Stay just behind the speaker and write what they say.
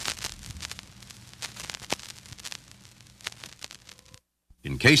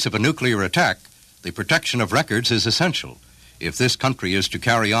In case of a nuclear attack, the protection of records is essential if this country is to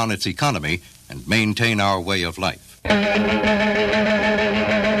carry on its economy and maintain our way of life.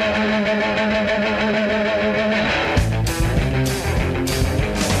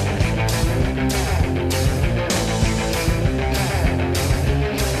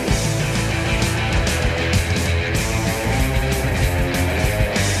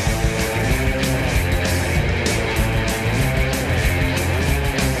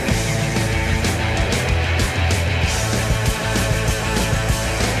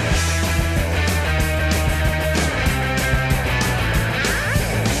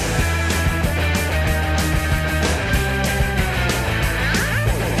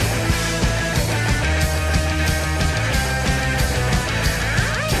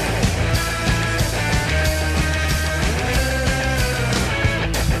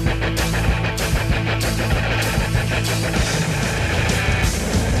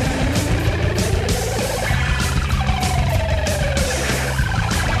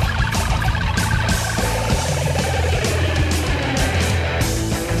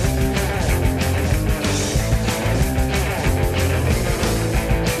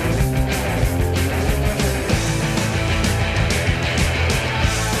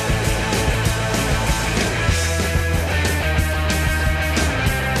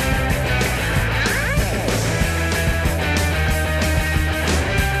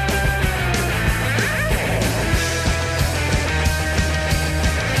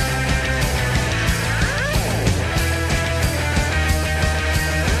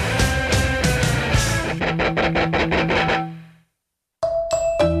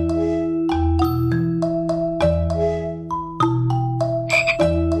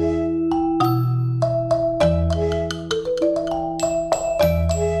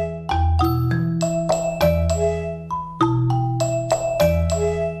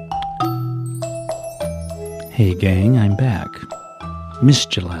 Hey gang, I'm back.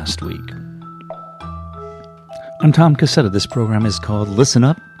 Missed you last week. I'm Tom Cassetta. This program is called Listen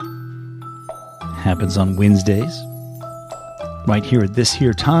Up. Happens on Wednesdays. Right here at this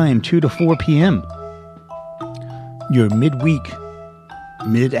here time, 2 to 4 p.m. Your midweek,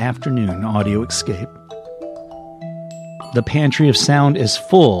 mid-afternoon audio escape. The pantry of sound is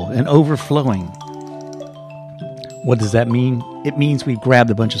full and overflowing. What does that mean? It means we grabbed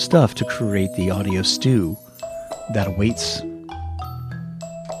a bunch of stuff to create the audio stew that awaits.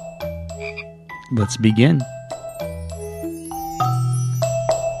 Let's begin.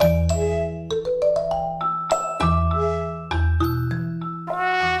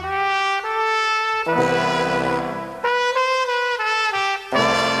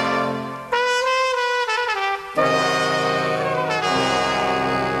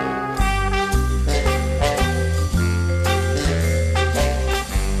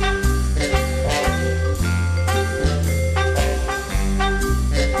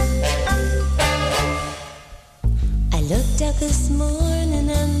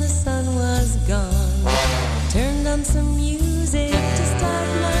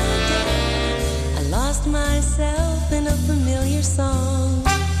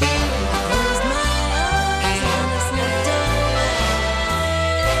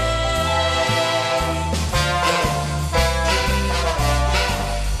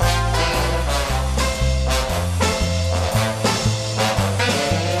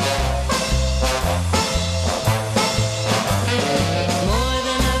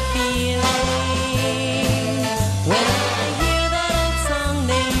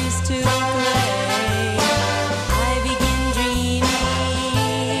 To play, I begin dreaming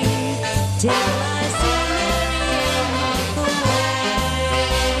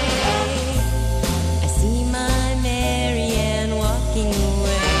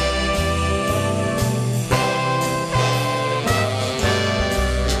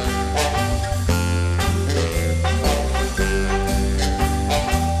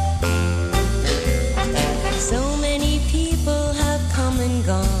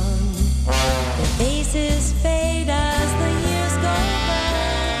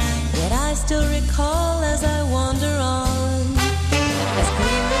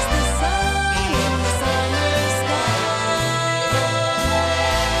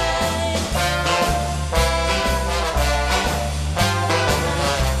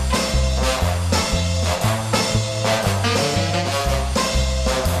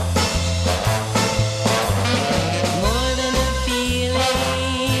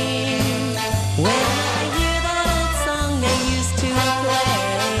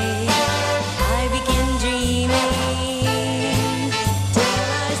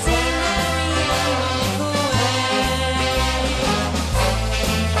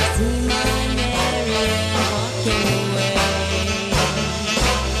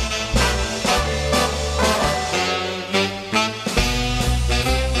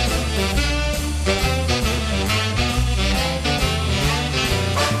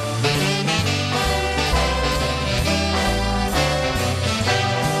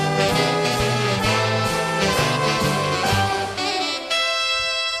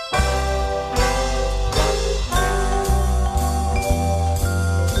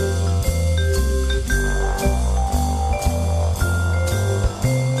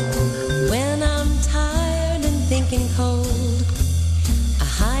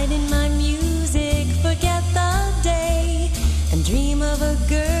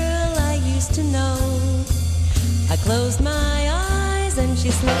closed my eyes and she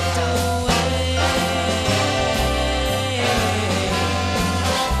slipped away.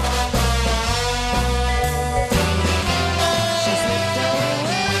 She slipped away.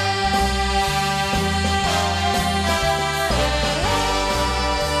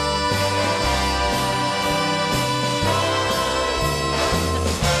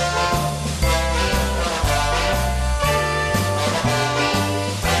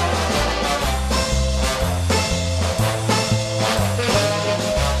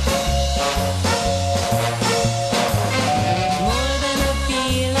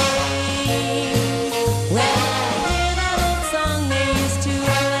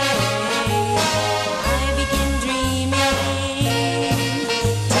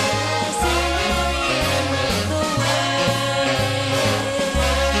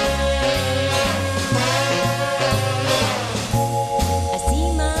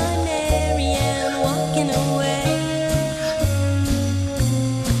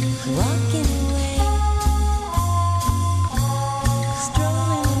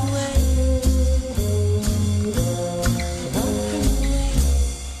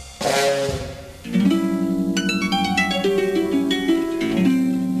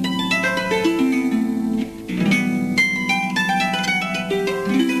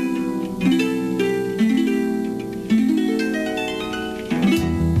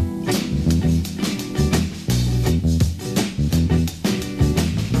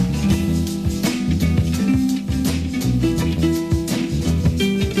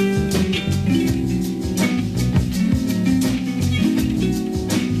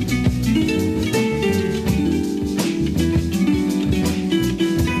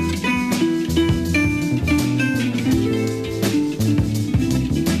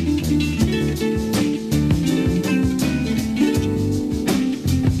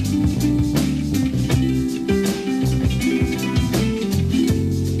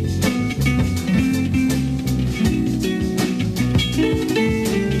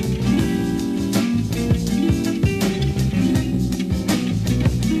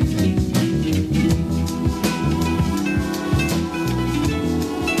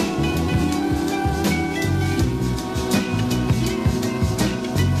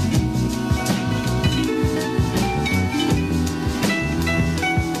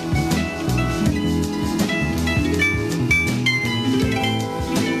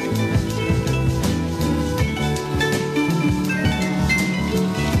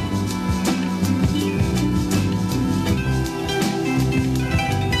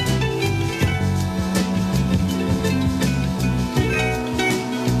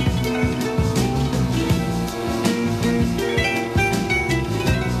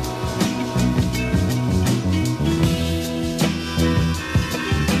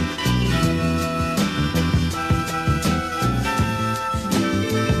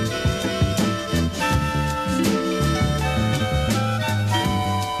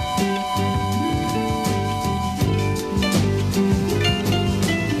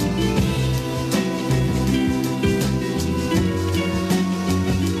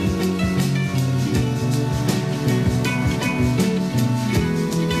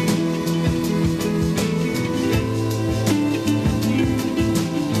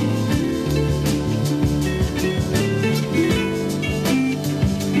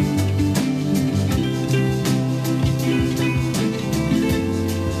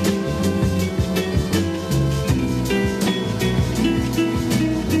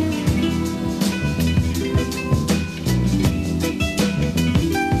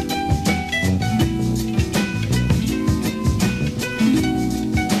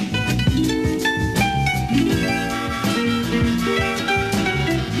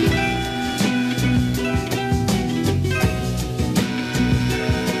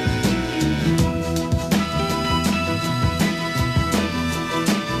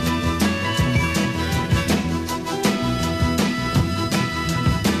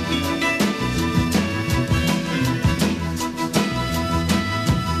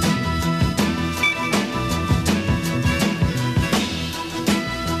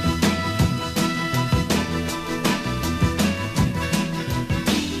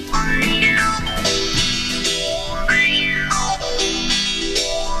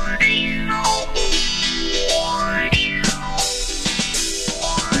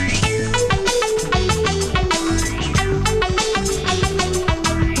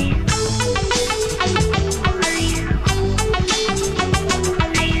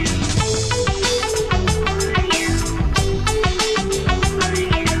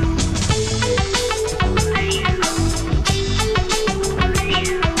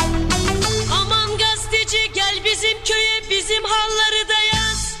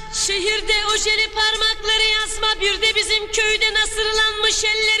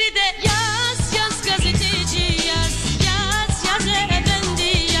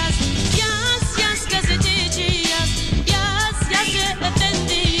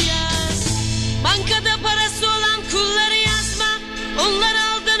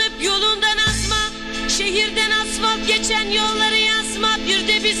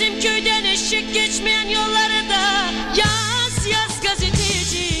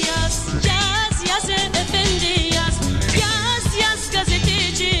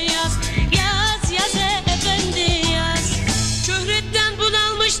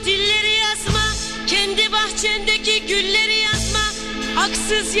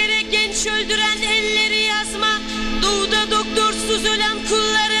 haksız yere genç öldüren elleri yazma. Doğuda doktorsuz ölen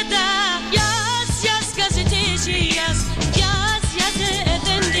kulları da yaz yaz gazeteci yaz. Yaz yaz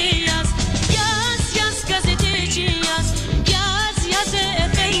efendi yaz. Yaz yaz gazeteci yaz. Yaz yaz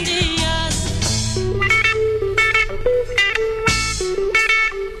efendi yaz.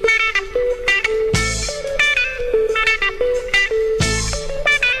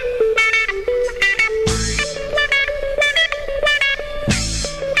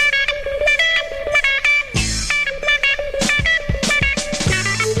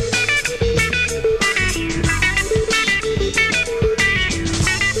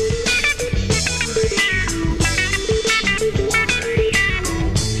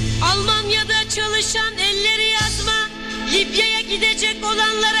 Almanya'da çalışan elleri yazma. Libya'ya gidecek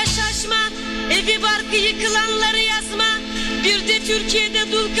olanlara şaşma. Evi barkı yıkılanları yazma. Bir de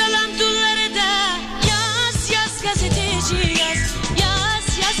Türkiye'de dul kalan dulları da yaz yaz gazeteci yaz.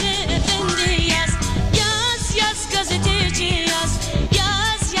 Yaz yaz efendi yaz. Yaz yaz gazeteci yaz.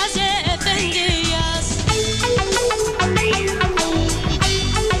 Yaz yaz efendi yaz.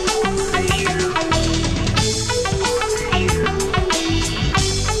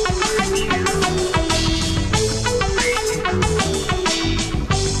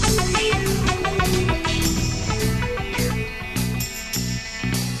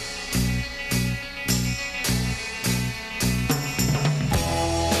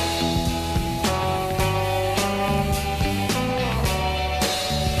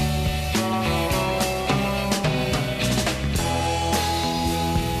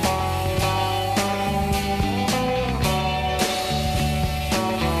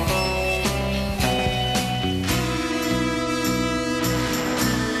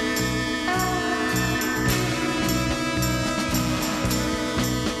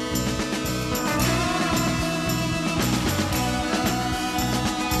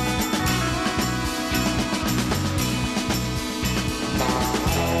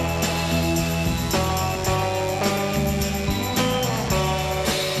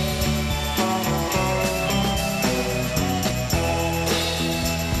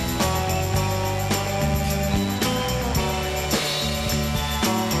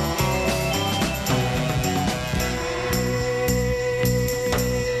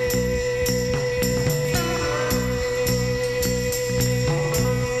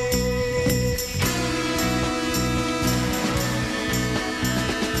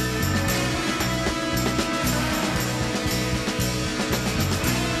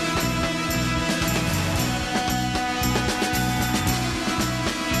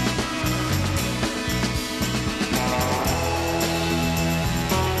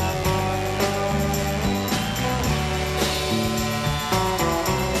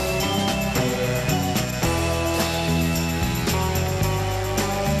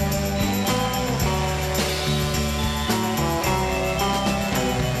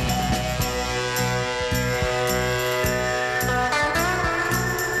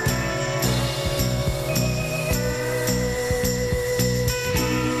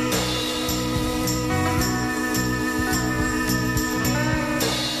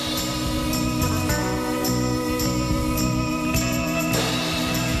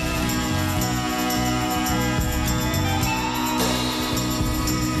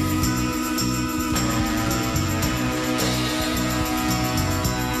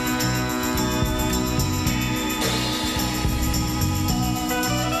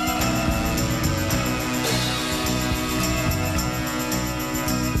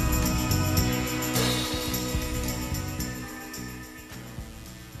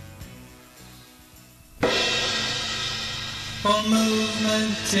 Our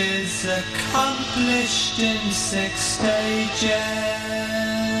movement is accomplished in 6 stages,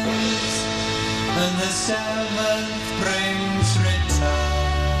 and the 7th brings return.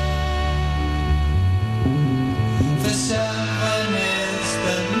 The 7 is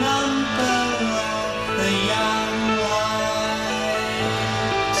the number of the young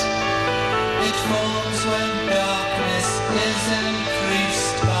light. It forms when darkness is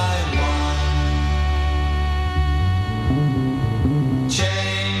increased by 1.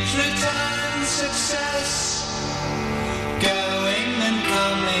 Change, return, success, going and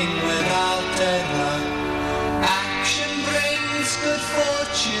coming without error. Action brings good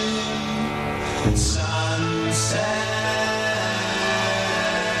fortune, sunset.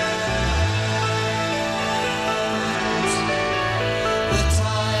 The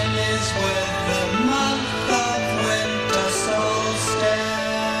time is with the month of winter solstice,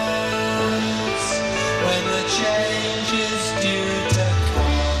 when the change is due to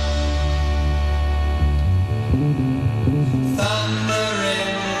come. Thunder in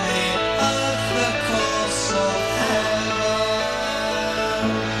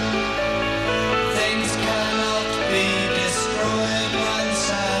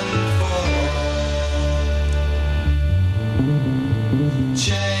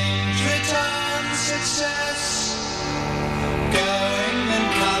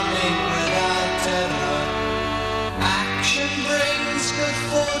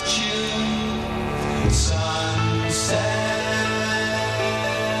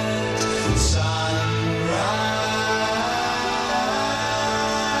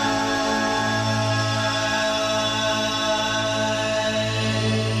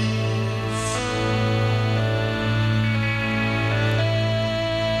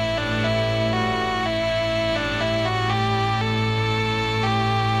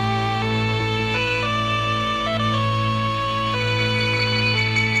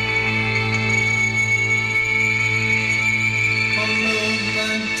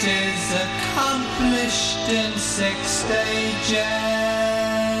 6 stages,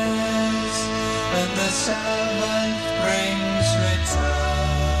 and the 7th brings return.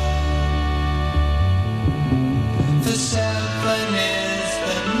 For 7 is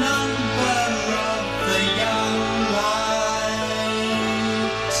the number of the young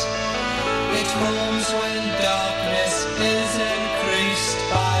light. It forms when darkness is increased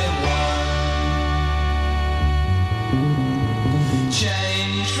by 1.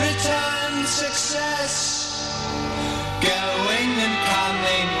 Change, return, success, going and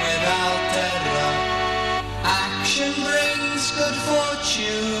coming without error. Action brings good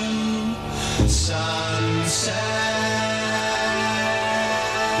fortune. Sunset.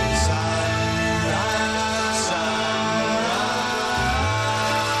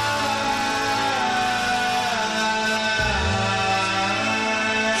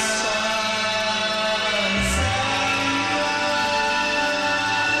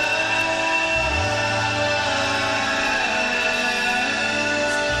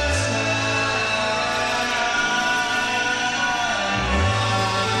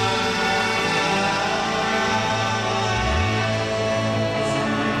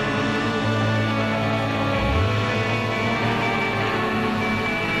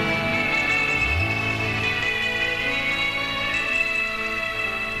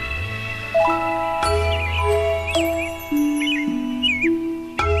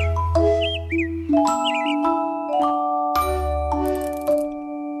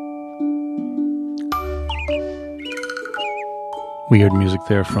 Weird music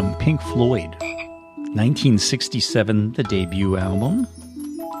there from Pink Floyd. 1967, the debut album,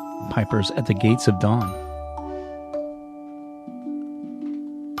 Pipers at the Gates of Dawn.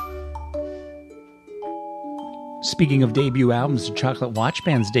 Speaking of debut albums, the Chocolate Watch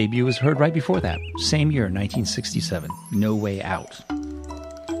Band's debut was heard right before that. Same year, 1967, No Way Out.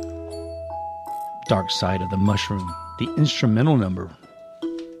 Dark Side of the Mushroom, the instrumental number.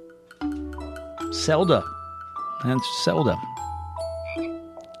 Selda. That's Selda.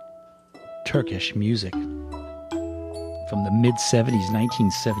 Turkish music from the mid-70s,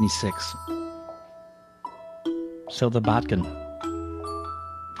 1976. Selda Batkan.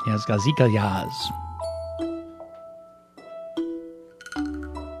 Yaz Gazika Yaz.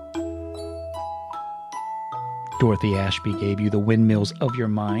 Dorothy Ashby gave you The Windmills of Your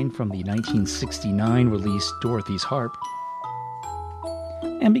Mind from the 1969 release Dorothy's Harp,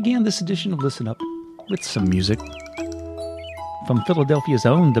 and began this edition of Listen Up with some music from Philadelphia's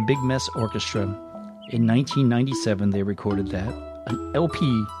own The Big Mess Orchestra. In 1997, they recorded that. An LP,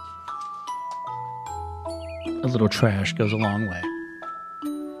 a little trash goes a long way.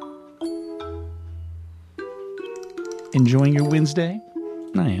 Enjoying your Wednesday?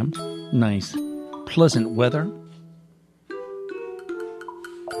 I am. Nice, pleasant weather.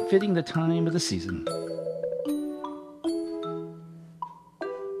 Fitting the time of the season.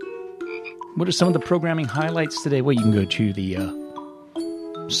 What are some of the programming highlights today? Well, you can go to the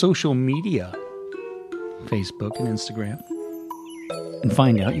social media, Facebook and Instagram, and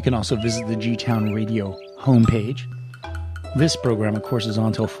find out. You can also visit the G-Town Radio homepage. This program, of course, is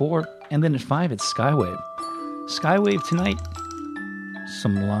on till 4, and then at 5, it's Skywave. Skywave tonight,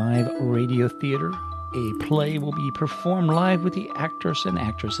 some live radio theater. A play will be performed live with the actors and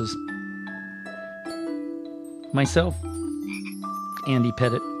actresses. Myself, Andy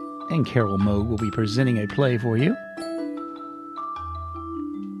Pettit, and Carol Moog will be presenting a play for you.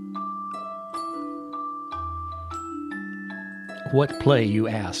 What play, you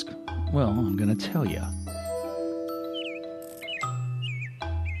ask? Well, I'm going to tell you.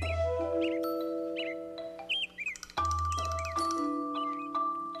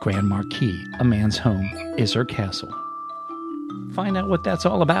 Grand Marquis, A Man's Home is Her Castle. Find out what that's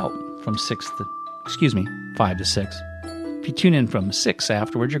all about from 5 to 6. If you tune in from 6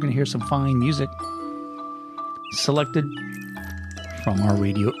 afterwards, you're going to hear some fine music selected from our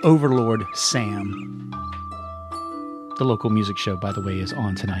radio overlord, Sam. The local music show, by the way, is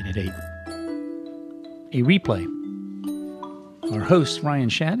on tonight at 8. A replay. Our host, Ryan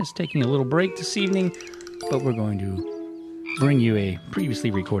Shadd, is taking a little break this evening, but we're going to bring you a previously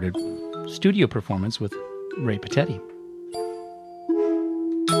recorded studio performance with Ray Patetti.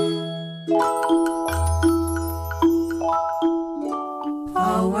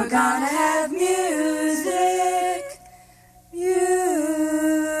 Oh, we're gonna have music, music.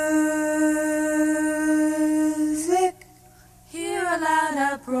 Hear a loud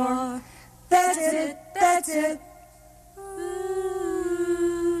uproar. That's it, that's it.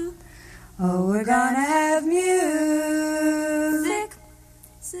 Ooh. Oh, we're gonna have music.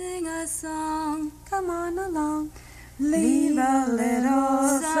 Sing a song, come on along. Leave a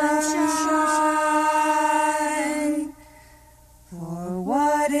little sunshine.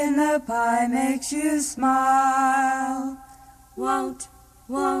 bread in the pie makes you smile. Won't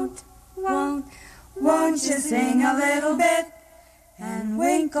you sing a little bit and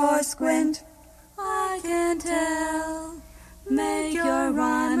wink or squint? I can tell. Make your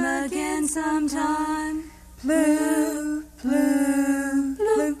rhyme again sometime. Blue, blue,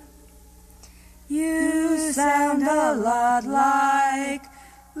 blue. You sound a lot like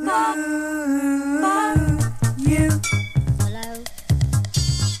Lou. You. Hello.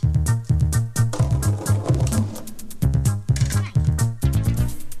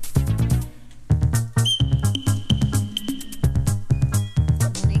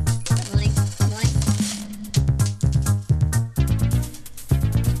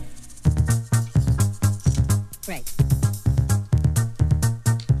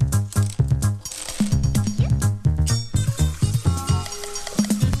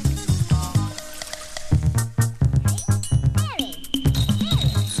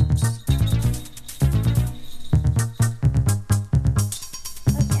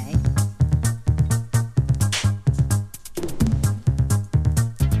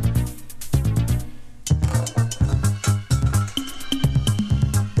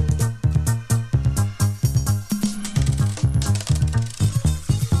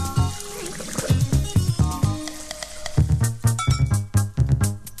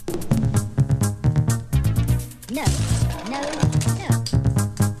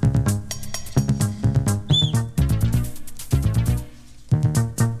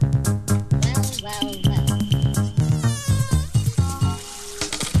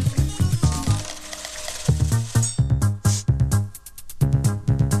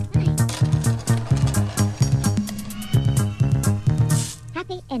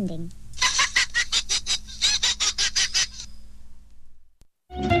 Ending.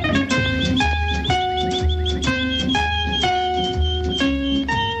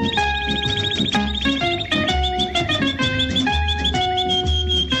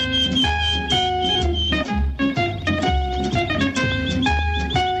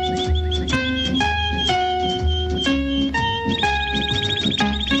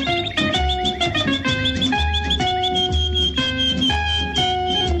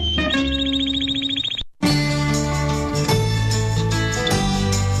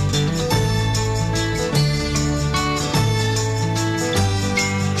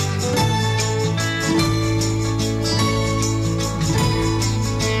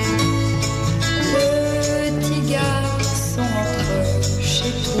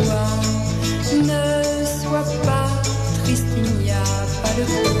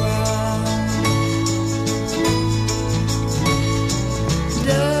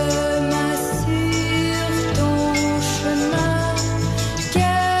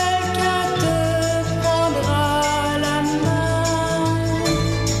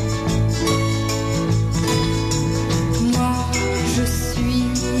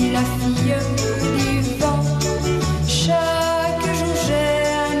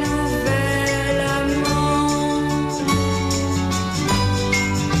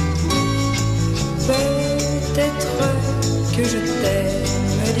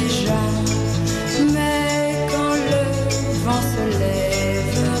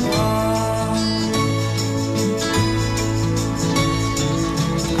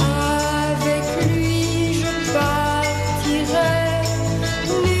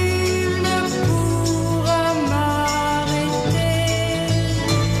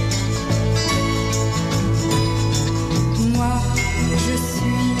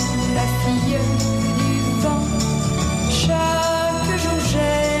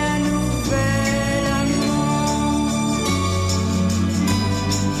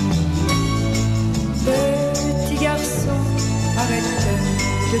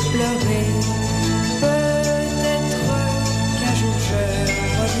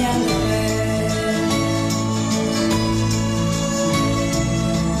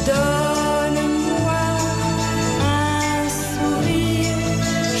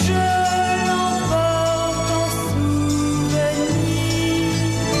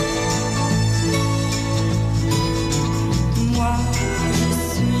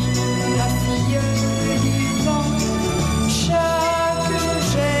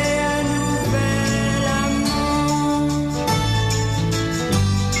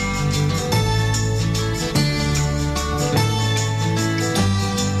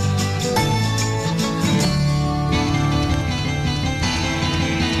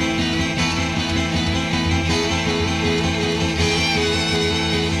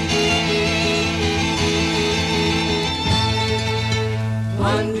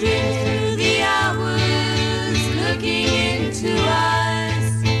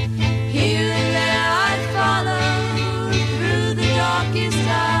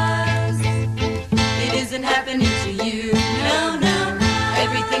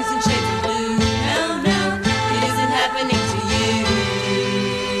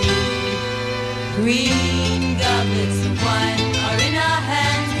 Green goblets of wine are in our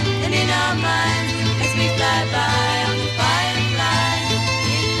hands and in our minds as we fly by on the firefly.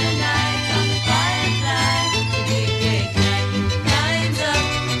 In the night on the firefly, the big night lines up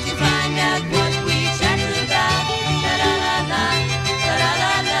to find out what we chat about. La la la la, la la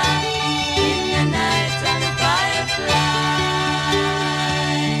la la. In the night on the firefly.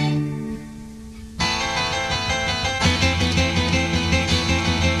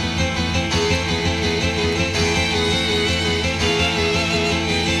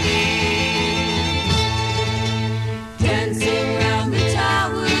 Dancing round the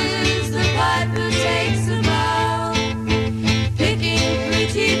towers, the piper takes a bow. Picking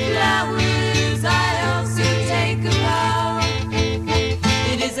pretty flowers, I also take a bow.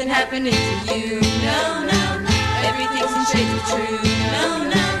 It isn't happening to you, no, no. Everything's in shades of true, no,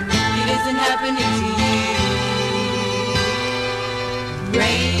 no. It isn't happening to you.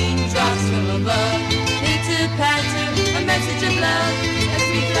 Raindrops from above, pitter patter, a message of love as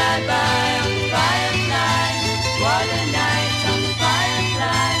we fly by on the firefly. What a night on the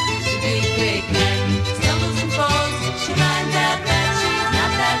firefly. The big great night stumbles and falls. She finds out that she's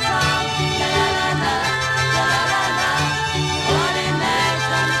not that tall. La la la la, la la la la. What a night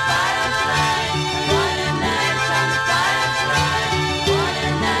on the firefly. What a night on the firefly. What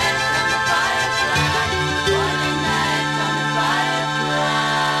a night on the firefly. What a night on the firefly.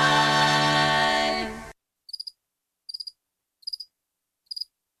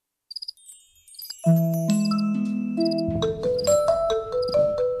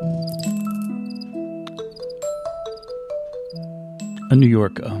 A New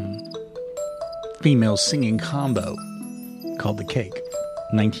York female singing combo called The Cake,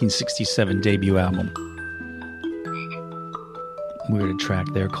 1967 debut album. Weird track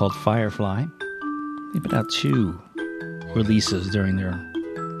there called Firefly. They put out 2 releases during their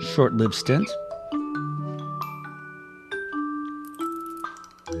short-lived stint.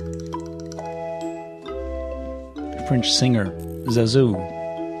 French singer Zazou,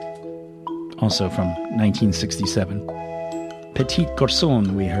 also from 1967. Petit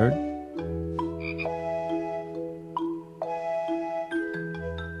Garçon, we heard.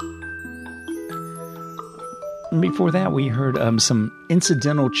 And before that, we heard some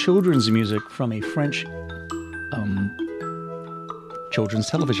incidental children's music from a French children's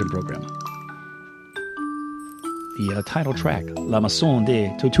television program. The title track, La Maison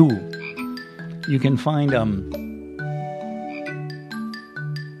des Toutous. You can find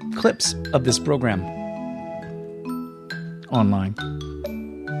clips of this program online.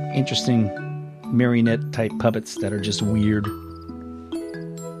 Interesting marionette-type puppets that are just weird.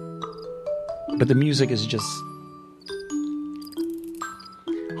 But the music is just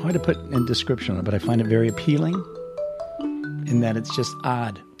hard to put in description, but I find it very appealing in that it's just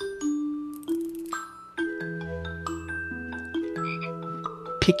odd.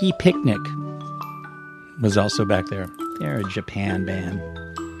 Picky Picnic was also back there. They're a Japan band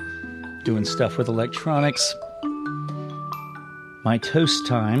doing stuff with electronics. My Toast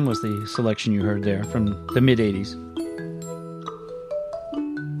Time was the selection you heard there from the mid-'80s.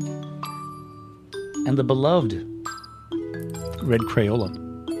 And the beloved Red Crayola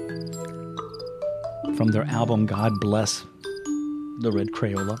from their album God Bless the Red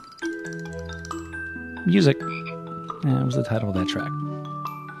Crayola. Music. That was the title of that track.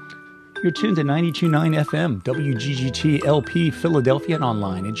 You're tuned to 92.9 FM, WGGT LP Philadelphia, and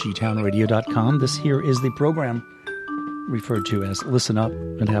online at gtownradio.com. This here is the program referred to as Listen Up.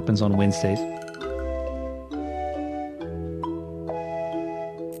 It happens on Wednesdays.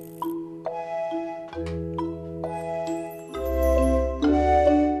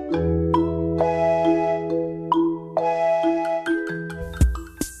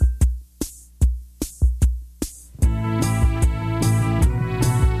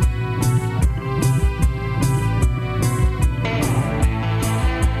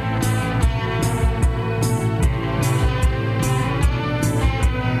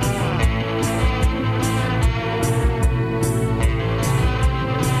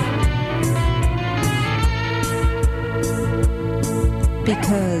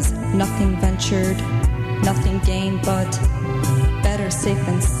 Because nothing ventured, nothing gained, but better safe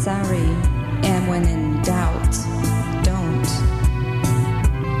than sorry. And when in doubt, don't.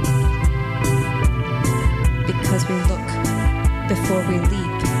 Because we look before we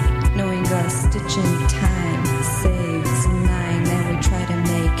leap, knowing a stitch in time saves 9. And we try to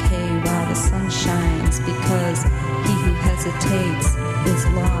make hay while the sun shines. Because he who hesitates is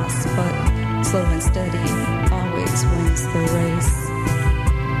lost, but slow and steady always wins the race.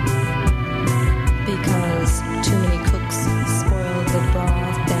 Because too many cooks spoil the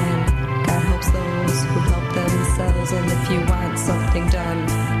broth, and God hopes those themselves, and if you want something done,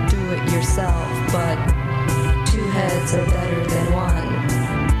 do it yourself. But two heads are better than one.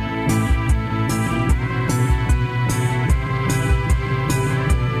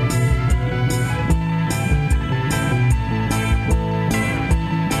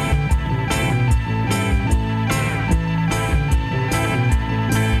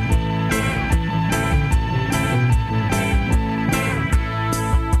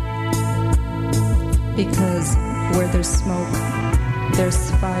 Because where there's smoke, there's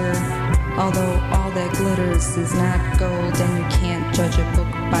fire. Although all that glitters is not gold, and you can't judge a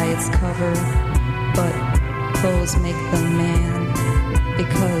book by its cover. But clothes make the man,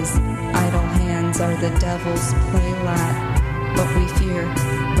 because idle hands are the devil's play lot. But we fear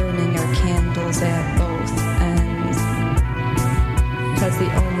burning our candles at both ends. Because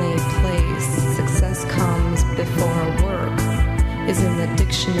the only place success comes before work is in the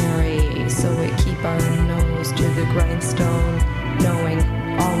dictionary, so we keep our nose to the grindstone, knowing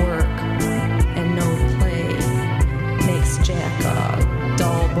all work and no play makes Jack a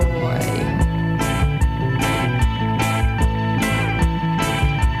dull boy.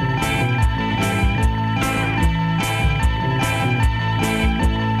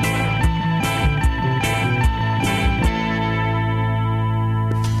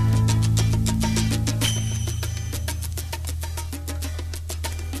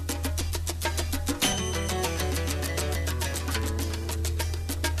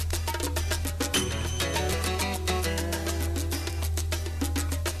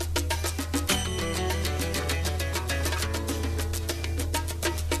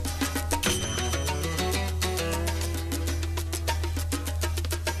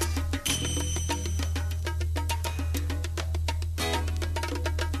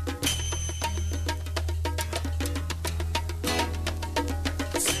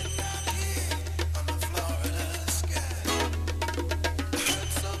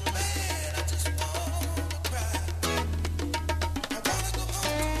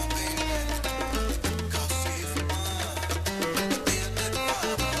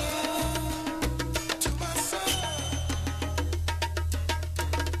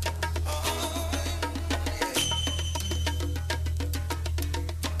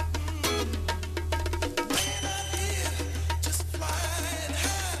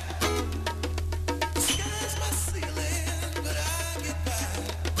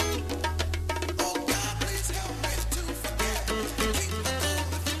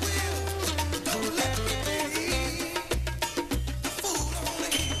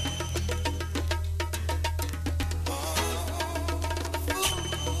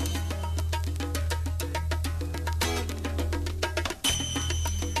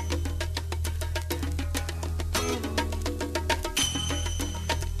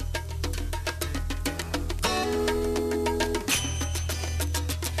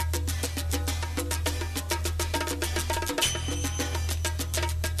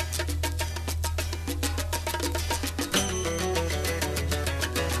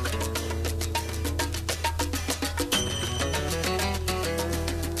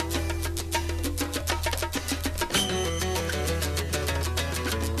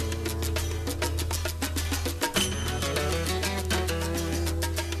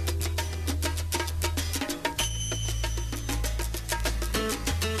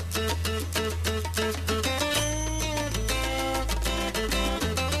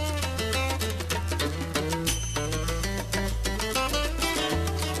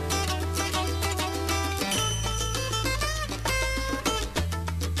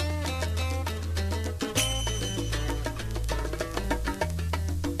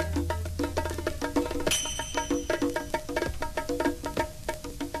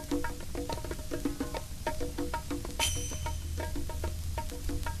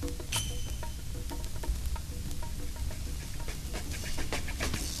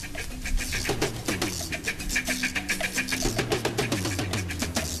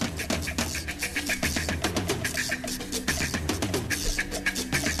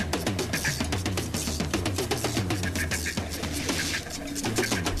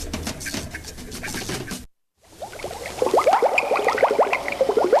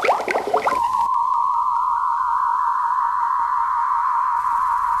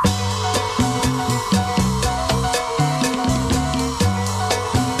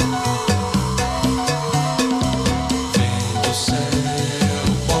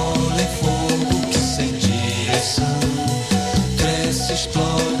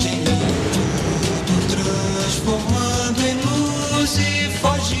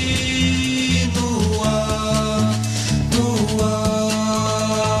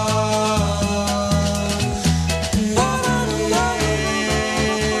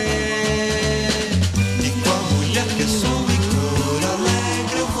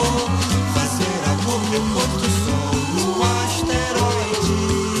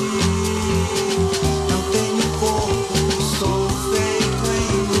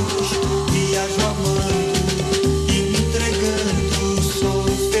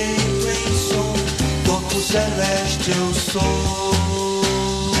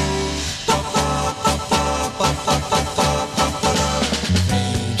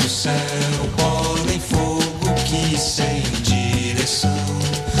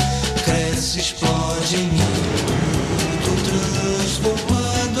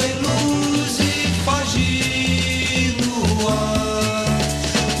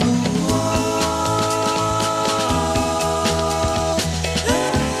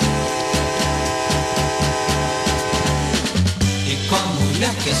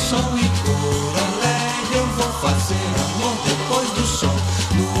 som e cor alegre. Eu vou fazer amor depois do sol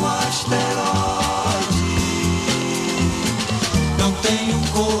no asteroide. Não tenho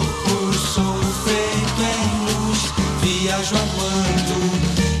corpo, sou feito em luz. Viajo amando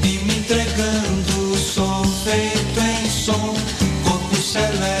e me entregando. Sou feito em som, corpo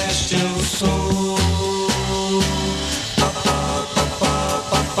celeste eu sou.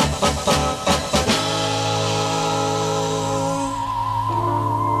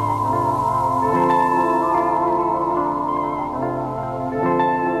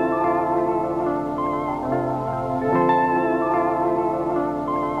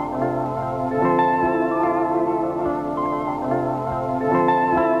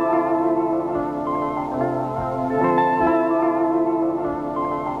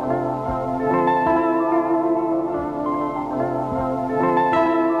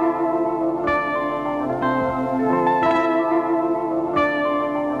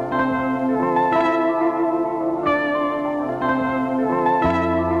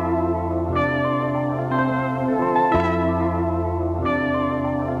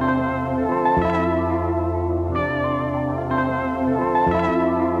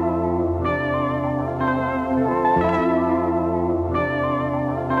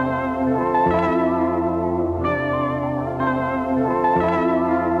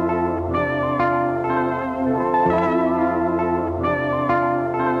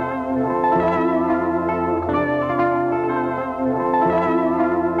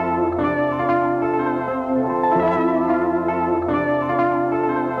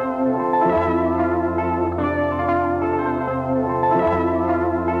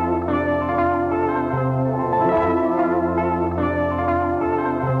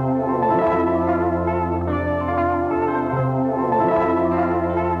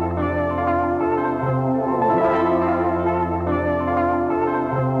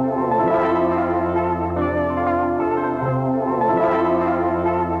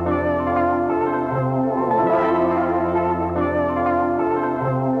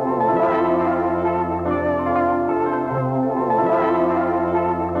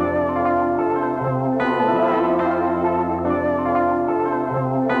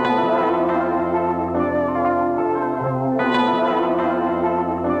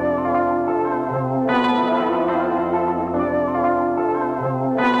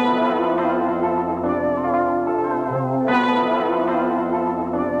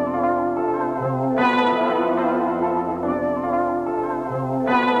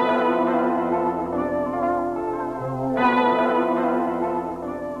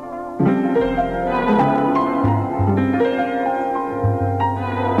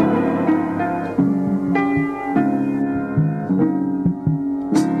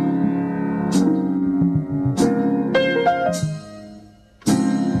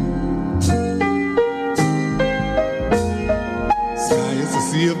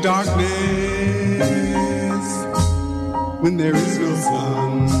 When there is no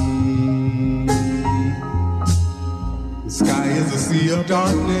sun, the sky is a sea of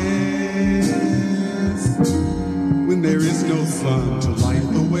darkness. When there is no sun to light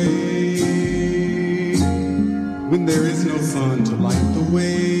the way, when there is no sun to light the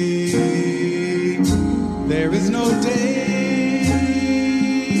way, there is no day,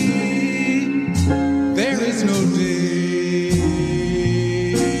 there is no day,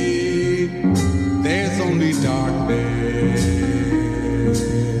 there's only darkness.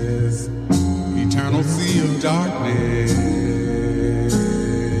 Eternal sea of darkness.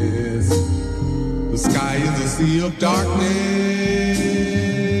 The sky is a sea of darkness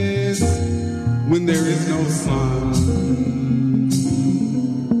when there is no sun.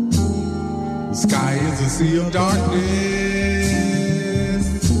 The sky is a sea of darkness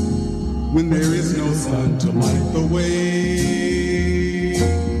when there is no sun to light the way.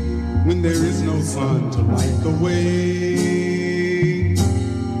 When there is no sun to light the way,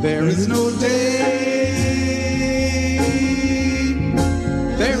 there is no day,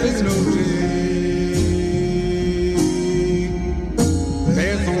 there is no day,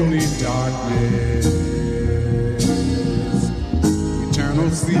 there's only darkness, eternal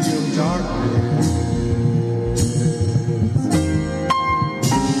sea of darkness.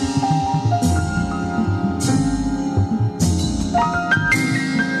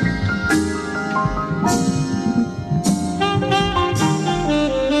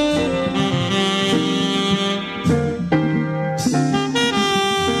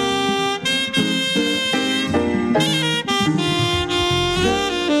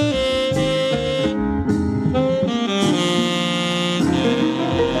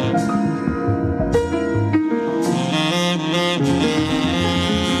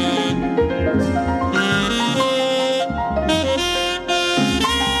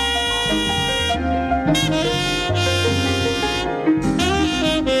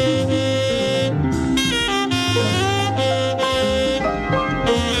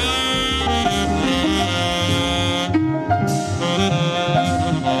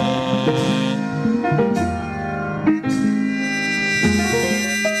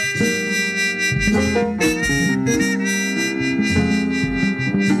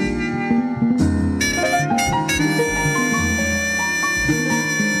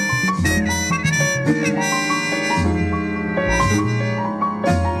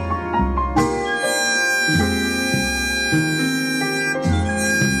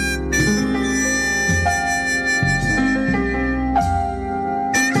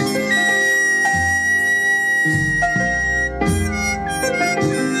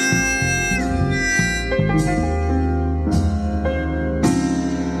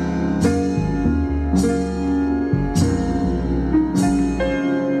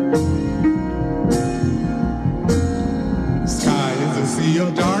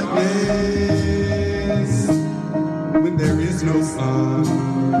 sun.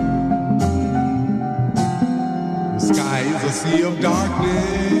 The sky is a sea of darkness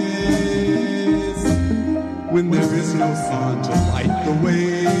when there is no sun to light the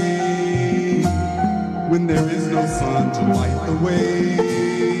way. When there is no sun to light the way,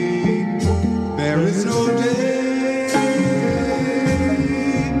 there is no day.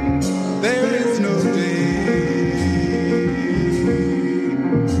 There is no day.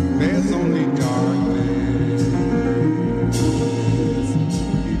 There's only darkness.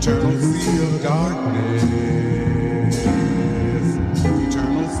 Eternal sea of darkness.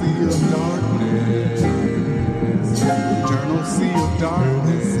 Eternal sea of darkness. Eternal sea of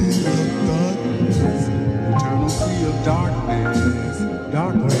darkness. Eternal sea of darkness.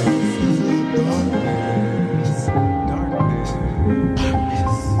 Darkness. Darkness. Darkness.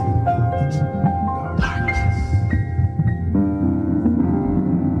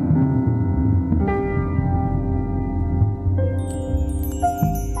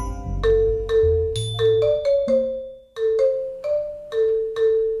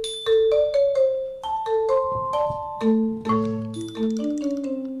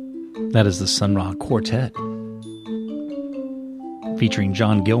 That is the Sun Ra Quartet, featuring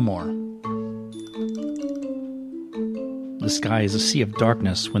John Gilmore. The Sky is a Sea of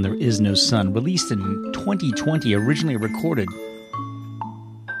Darkness When There Is No Sun, released in 2020, originally recorded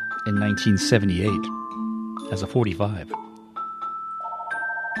in 1978 as a 45.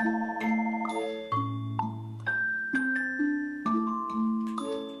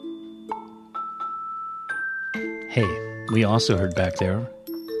 Hey, we also heard back there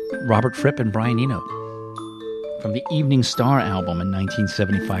Robert Fripp and Brian Eno. From the Evening Star album in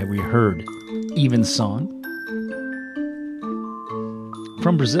 1975, we heard Even Song.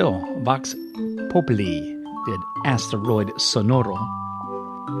 From Brazil, Vox Populi did Asteroid Sonoro.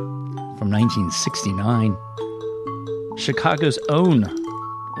 From 1969, Chicago's own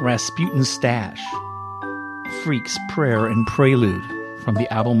Rasputin Stash, Freak's Prayer and Prelude, from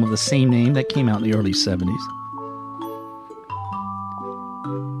the album of the same name that came out in the early 70s.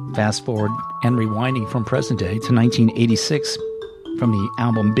 Fast forward and rewinding from present day to 1986 from the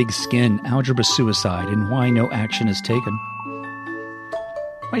album Big Skin, Algebra Suicide and Why No Action Is Taken.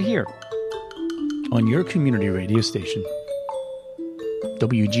 Right here on your community radio station,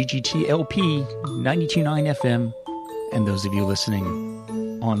 WGGT-LP 92.9 FM, and those of you listening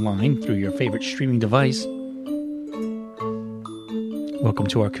online through your favorite streaming device, welcome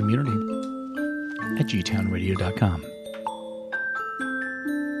to our community at gtownradio.com.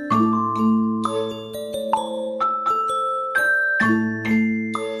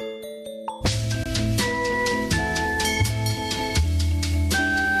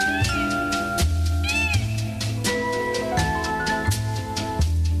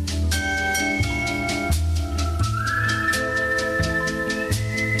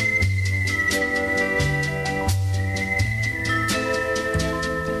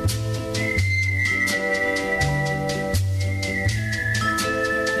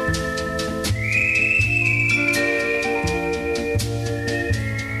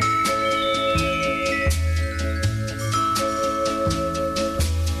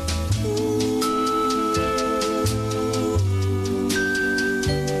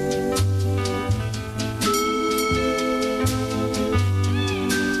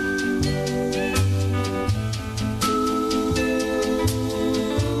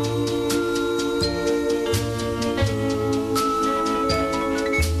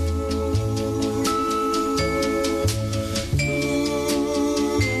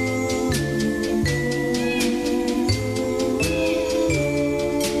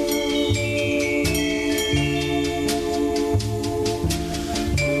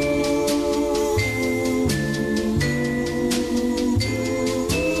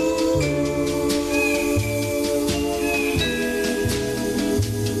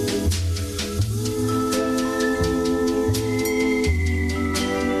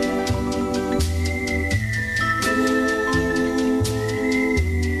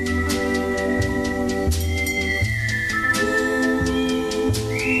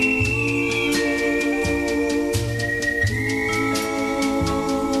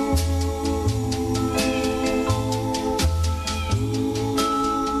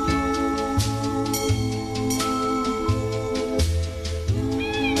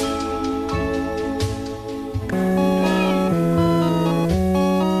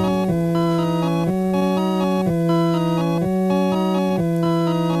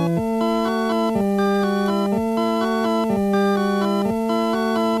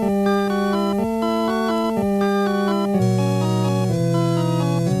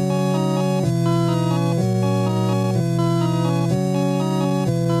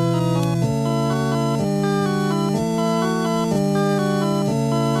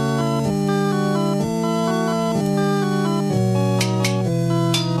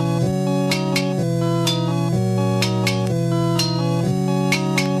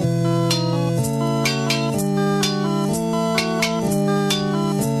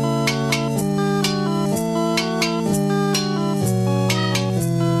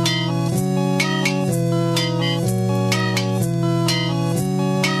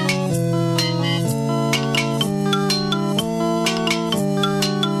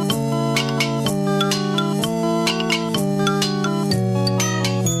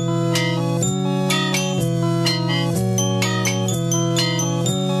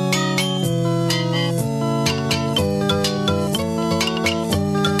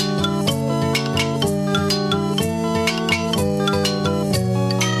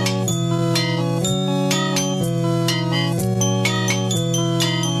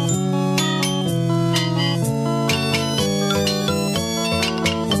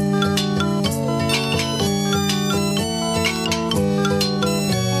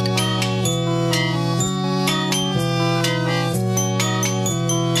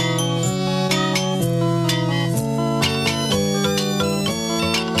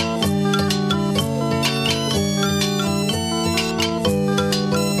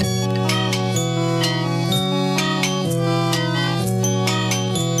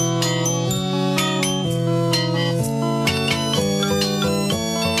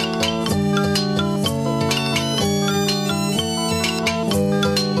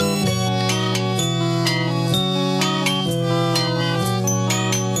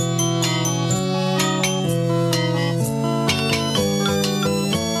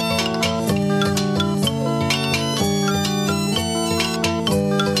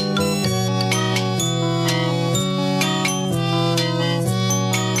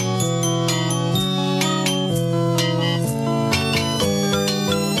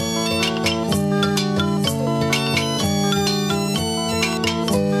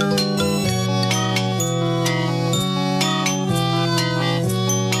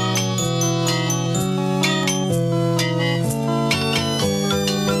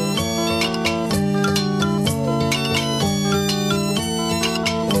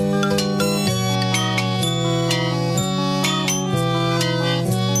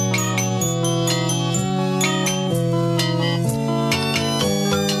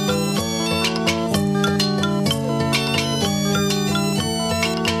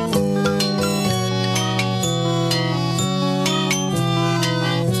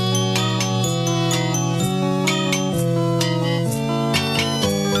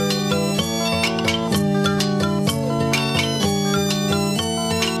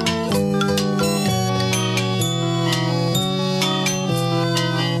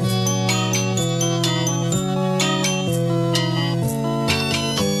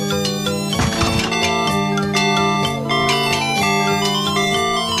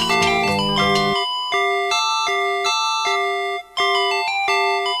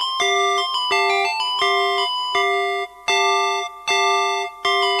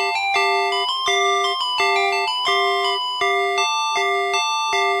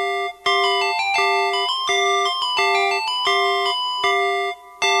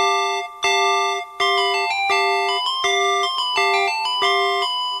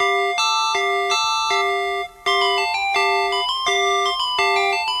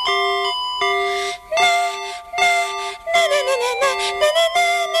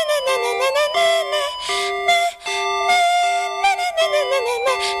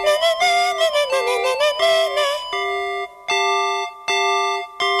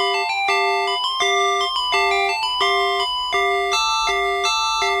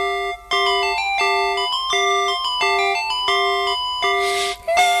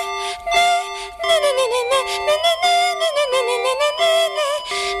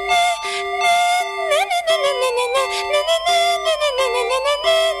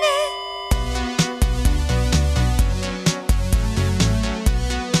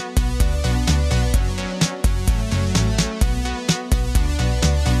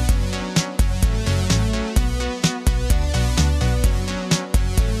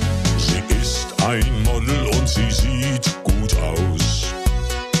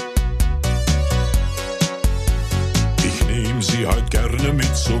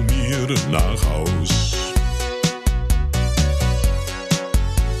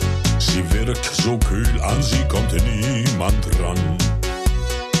 Sie wirkt so kühl, an sie kommt niemand ran.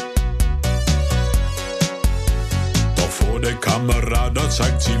 Doch vor der Kamera, da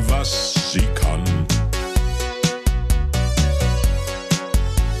zeigt sie, was sie kann.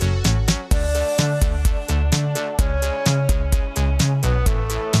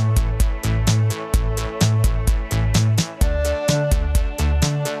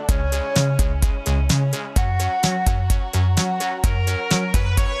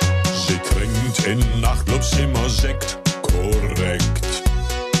 In Nachtclubs immer Sekt, korrekt.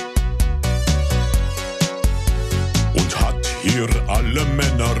 Und hat hier alle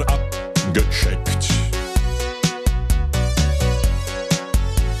Männer abgecheckt.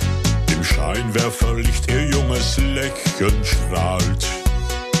 Im Scheinwerferlicht ihr junges Lächeln strahlt.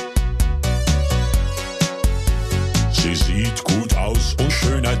 Sie sieht gut aus und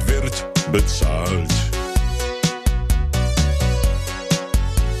Schönheit wird bezahlt.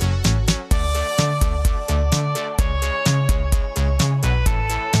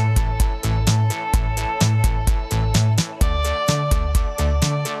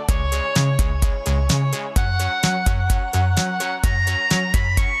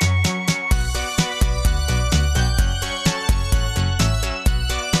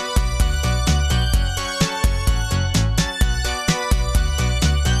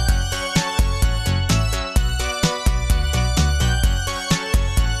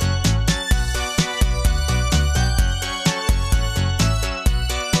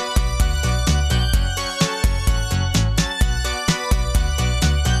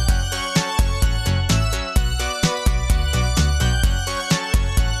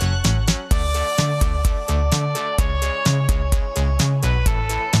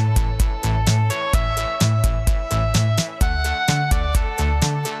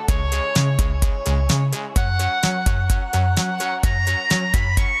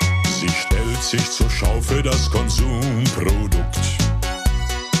 Sich zur Schau für das Konsumprodukt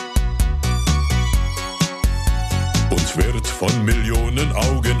und wird von Millionen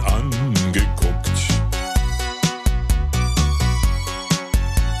Augen angeguckt.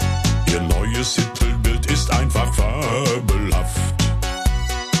 Ihr neues Titelbild ist einfach fabelhaft.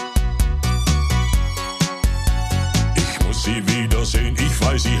 Ich muss sie wiedersehen, ich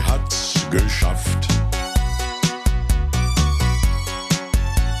weiß, sie hat's geschafft.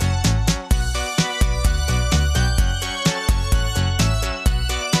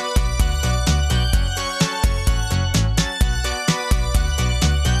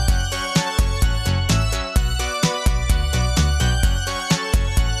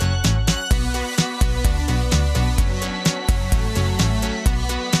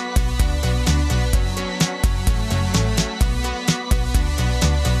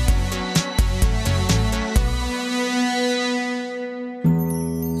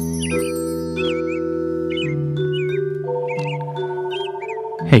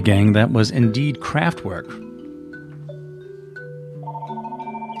 Hey gang, that was indeed Kraftwerk.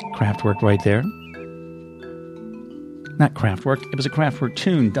 Kraftwerk right there. Not Kraftwerk, it was a Kraftwerk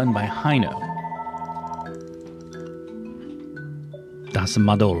tune done by Heino. Das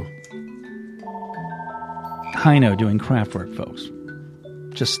Madol. Heino doing Kraftwerk, folks.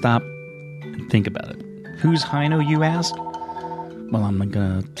 Just stop and think about it. Who's Heino, you ask? Well, I'm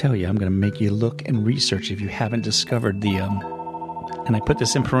going to tell you. I'm going to make you look and research if you haven't discovered the... and I put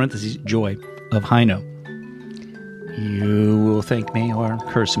this in parentheses, joy of Heino. You will thank me or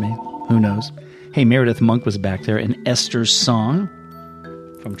curse me. Who knows? Hey, Meredith Monk was back there in Esther's Song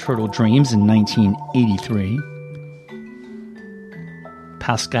from Turtle Dreams in 1983.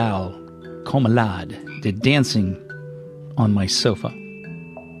 Pascal Comalade did Dancing on My Sofa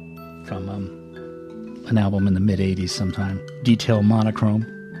from an album in the mid-'80s sometime. Detail Monochrome.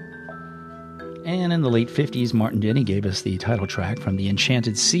 And in the late 50s, Martin Denny gave us the title track from the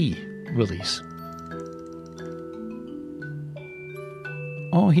Enchanted Sea release.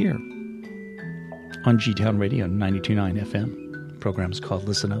 All here on G-Town Radio 92.9 FM. The program's called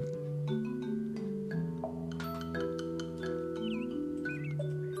Listen Up.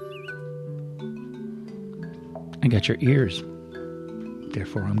 I got your ears.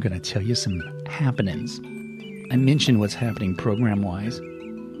 Therefore, I'm going to tell you some happenings. I mentioned what's happening program-wise,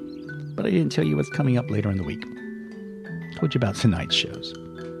 but I didn't tell you what's coming up later in the week. I told you about tonight's shows.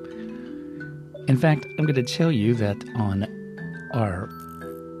 In fact, I'm going to tell you that on our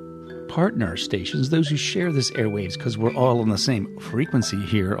partner stations, those who share this airwaves, because we're all on the same frequency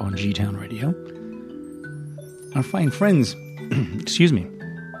here on G-Town Radio, our fine friends, excuse me,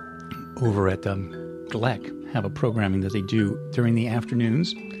 over at GLEC have a programming that they do during the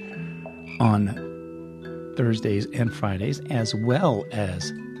afternoons on Thursdays and Fridays, as well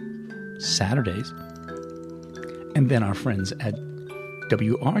as Saturdays. And then our friends at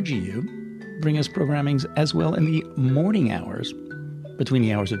WRGU bring us programmings as well in the morning hours, between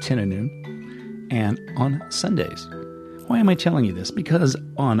the hours of 10 and noon, and on Sundays. Why am I telling you this? Because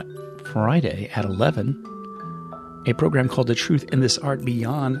on Friday at 11, a program called The Truth in This Art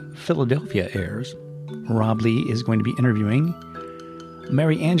Beyond Philadelphia airs. Rob Lee is going to be interviewing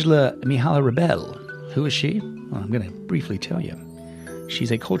Mary Angela Mihala Rebel. Who is she? Well, I'm going to briefly tell you.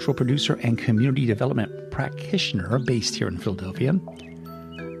 She's a cultural producer and community development practitioner based here in Philadelphia.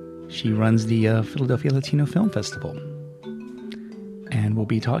 She runs the Philadelphia Latino Film Festival. And we'll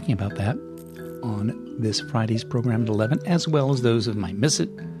be talking about that on this Friday's program at 11, as well as those that might miss it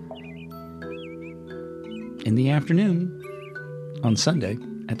in the afternoon on Sunday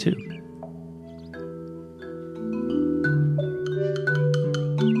at 2.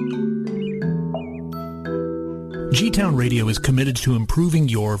 G-Town Radio is committed to improving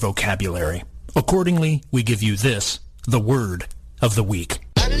your vocabulary. Accordingly, we give you this, the word of the week.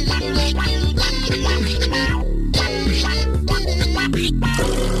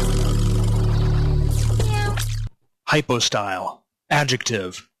 Hypostyle.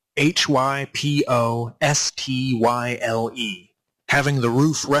 Adjective. Hypostyle. Having the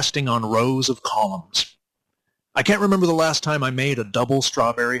roof resting on rows of columns. I can't remember the last time I made a double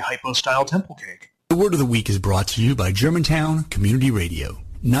strawberry hypostyle temple cake. The Word of the Week is brought to you by Germantown Community Radio,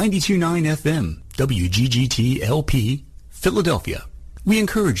 92.9 FM, WGGT LP, Philadelphia. We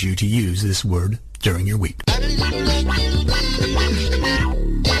encourage you to use this word during your week.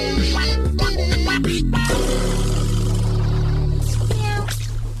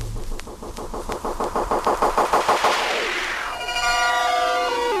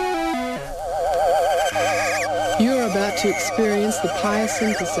 You are about to experience the Pious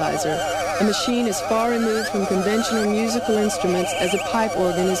Synthesizer, a machine as far removed from conventional musical instruments as a pipe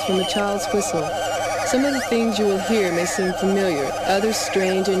organ is from a child's whistle. Some of the things you will hear may seem familiar, others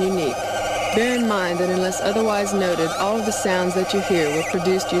strange and unique. Bear in mind that unless otherwise noted, all of the sounds that you hear were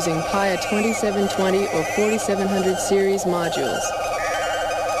produced using Pia 2720 or 4700 series modules.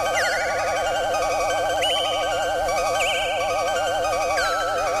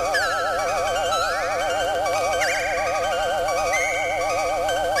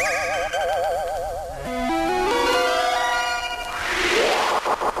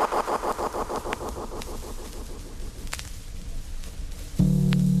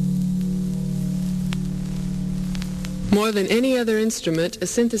 More than any other instrument, a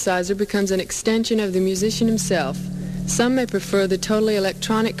synthesizer becomes an extension of the musician himself. Some may prefer the totally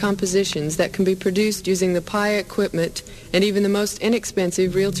electronic compositions that can be produced using the Pia equipment and even the most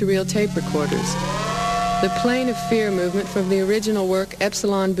inexpensive reel-to-reel tape recorders. The Plane of Fear movement from the original work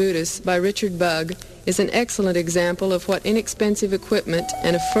Epsilon Buddhist by Richard Bugg is an excellent example of what inexpensive equipment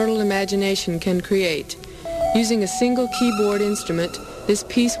and a fertile imagination can create. Using a single keyboard instrument, this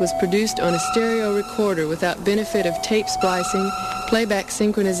piece was produced on a stereo recorder without benefit of tape splicing, playback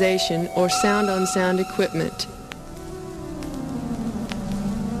synchronization, or sound-on-sound equipment.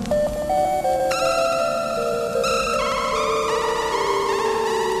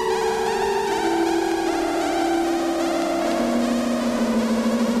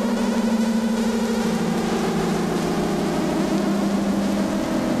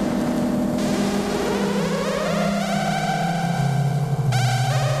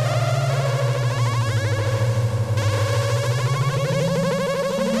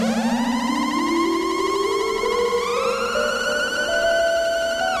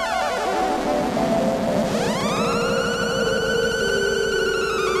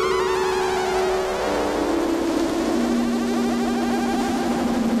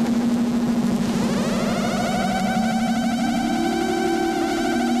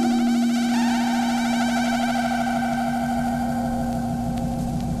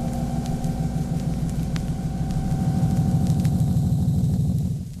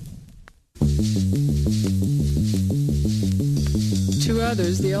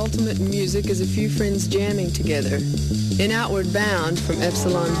 Others, the ultimate in music is a few friends jamming together. In Outward Bound from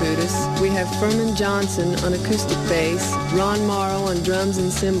Epsilon Buddhist, we have Furman Johnson on acoustic bass, Ron Morrow on drums and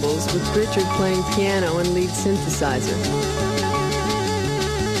cymbals, with Richard playing piano and lead synthesizer.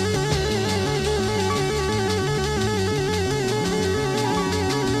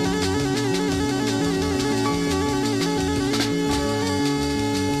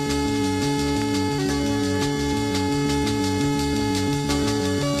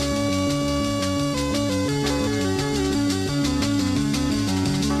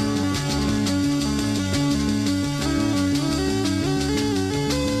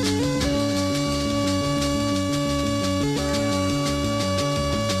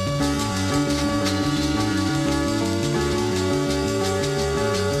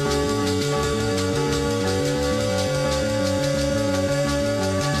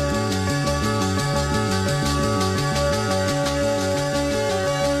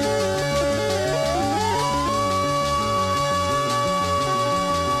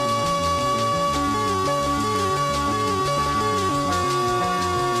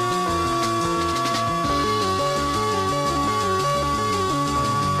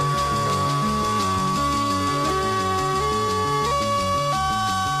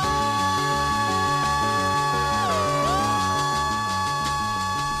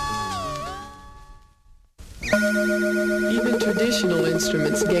 Even traditional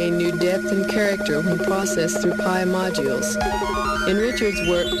instruments gain new depth and character when processed through PIA modules. In Richard's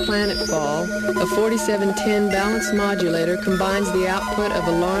work, Planetfall, a 4710 balanced modulator combines the output of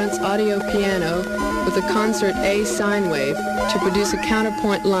a Lawrence audio piano with a concert A sine wave to produce a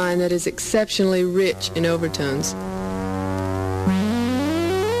counterpoint line that is exceptionally rich in overtones.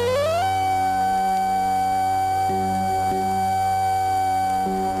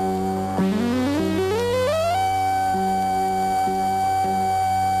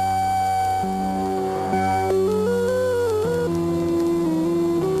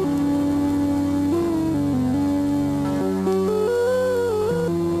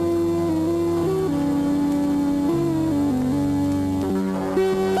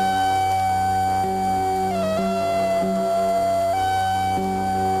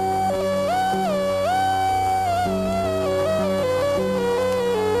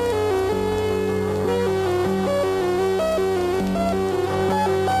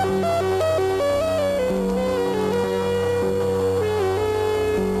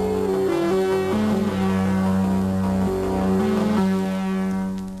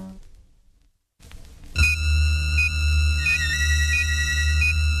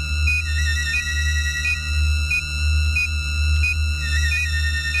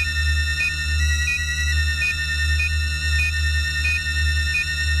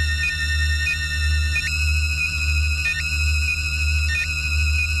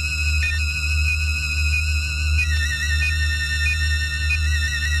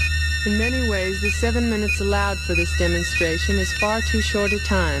 In many ways, the 7 minutes allowed for this demonstration is far too short a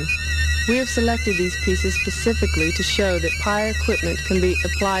time. We have selected these pieces specifically to show that PIA equipment can be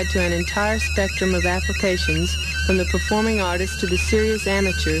applied to an entire spectrum of applications, from the performing artist to the serious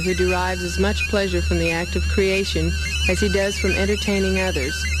amateur who derives as much pleasure from the act of creation as he does from entertaining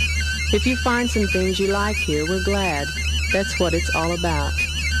others. If you find some things you like here, we're glad. That's what it's all about.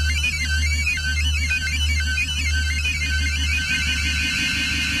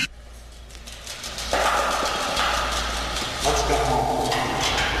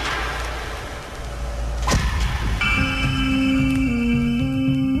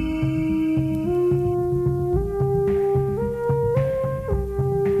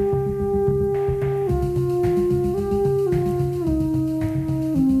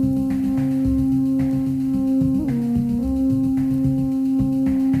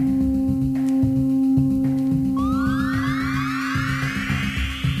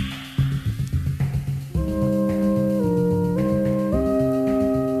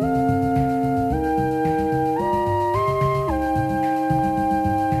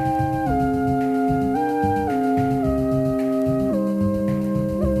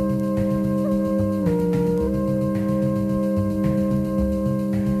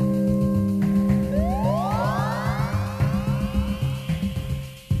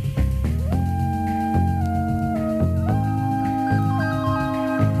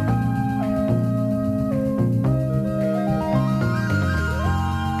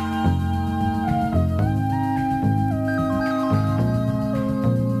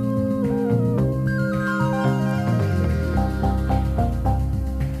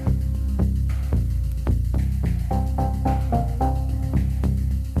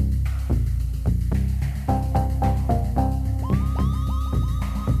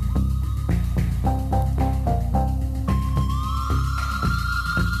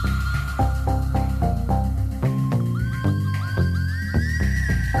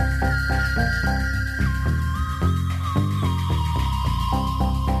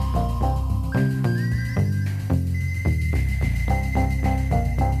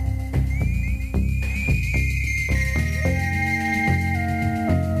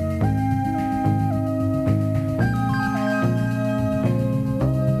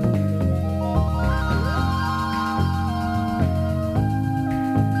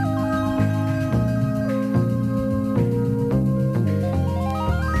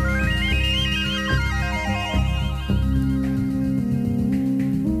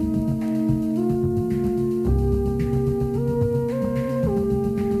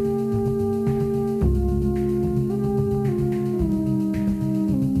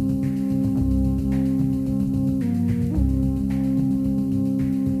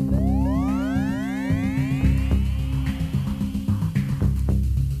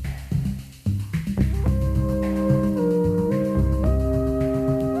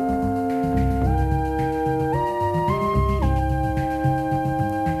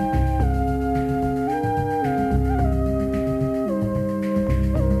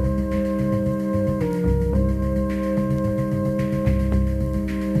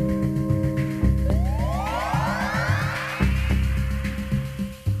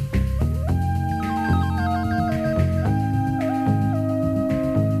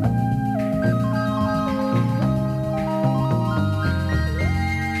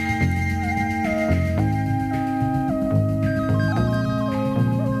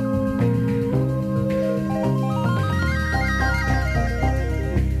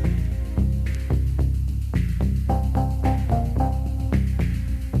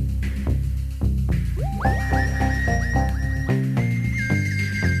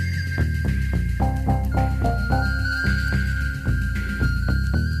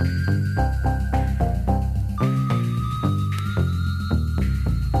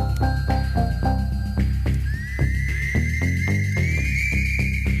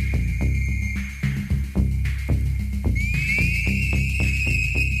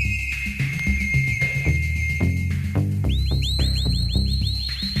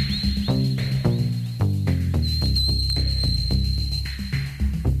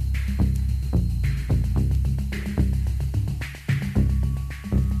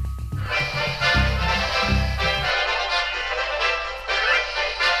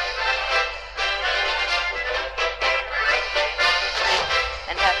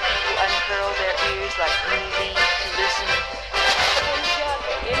 things like movies to listen. And just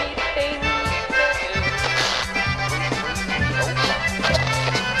anything that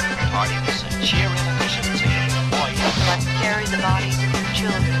Parties and cheer inefficiency. Boy, must carry the bodies of their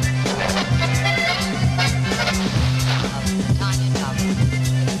children.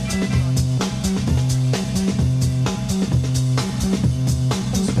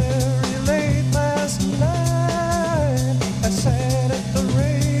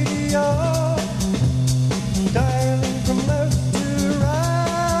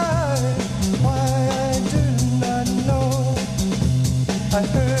 I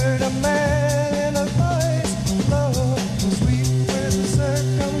heard a man in a voice low and sweet with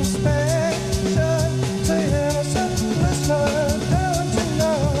circumspection, saying, "I said, listener, don't you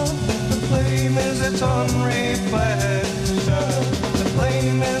know the flame is its own reflection? The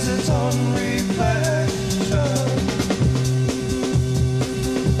flame is its own reflection."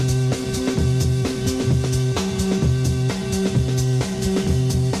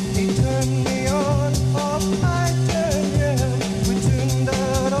 He turned me on, off I turned him. We tuned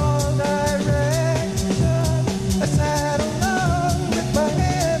out all direction. I sat alone with my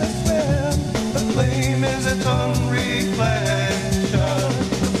head aswim. The flame is its own reflection.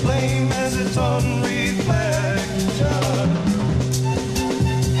 The flame is its own reflection.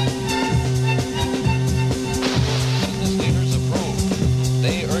 Business leaders approve.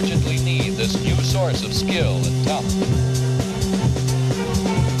 They urgently need this new source of skill and talent.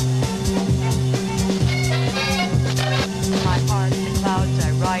 My heart, the clouds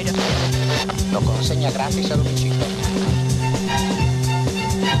I ride up. Lo consegna gratis a domicilio.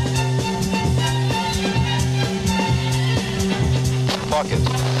 Pocket.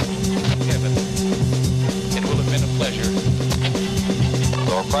 Kevin, it will have been a pleasure.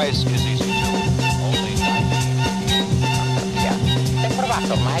 Your price is easy too. Only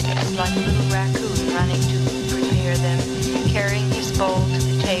It's like a little raccoon running to prepare them, carrying his bowl to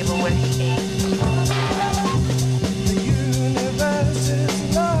the table where he ate. The universe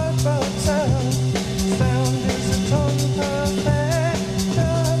is not about sound. Sound is its own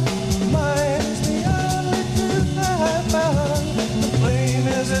perfection. Mine is the only truth I found. The flame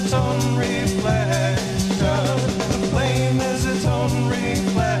is its own reflection. The flame is its own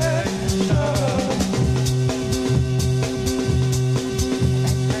reflection.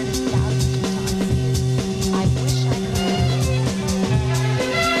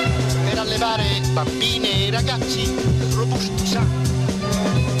 Per allevare bambine e ragazzi robusti, sa.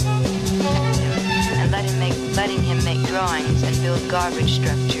 And letting him make drawings and build garbage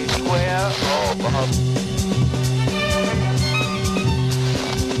structures. Well,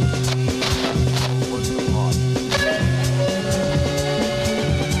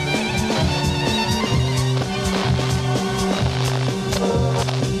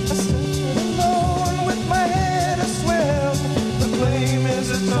 I stood alone with my head aswim. The flame is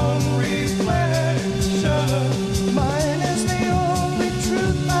its own reflection. Mine is the only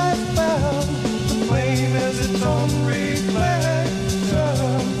truth I've found. The flame is its own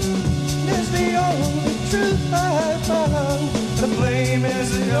reflection. Is the only truth I've found. The flame is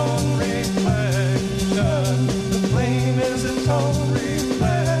its own reflection. The flame is its own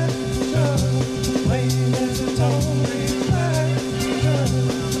reflection. The flame is its own reflection.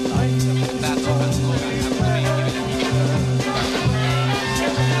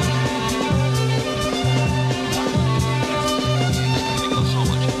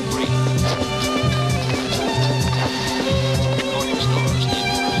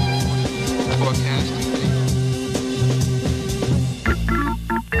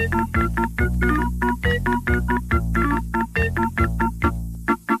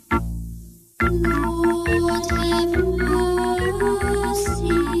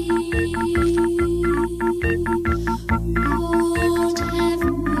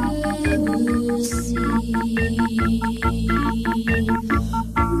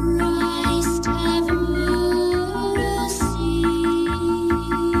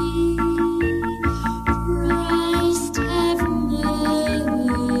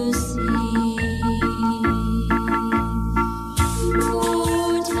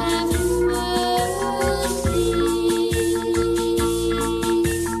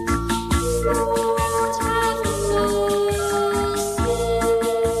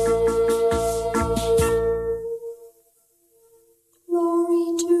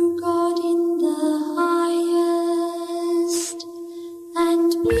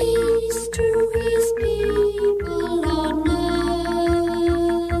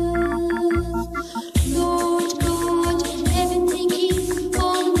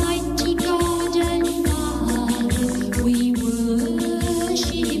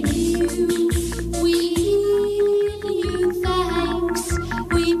 We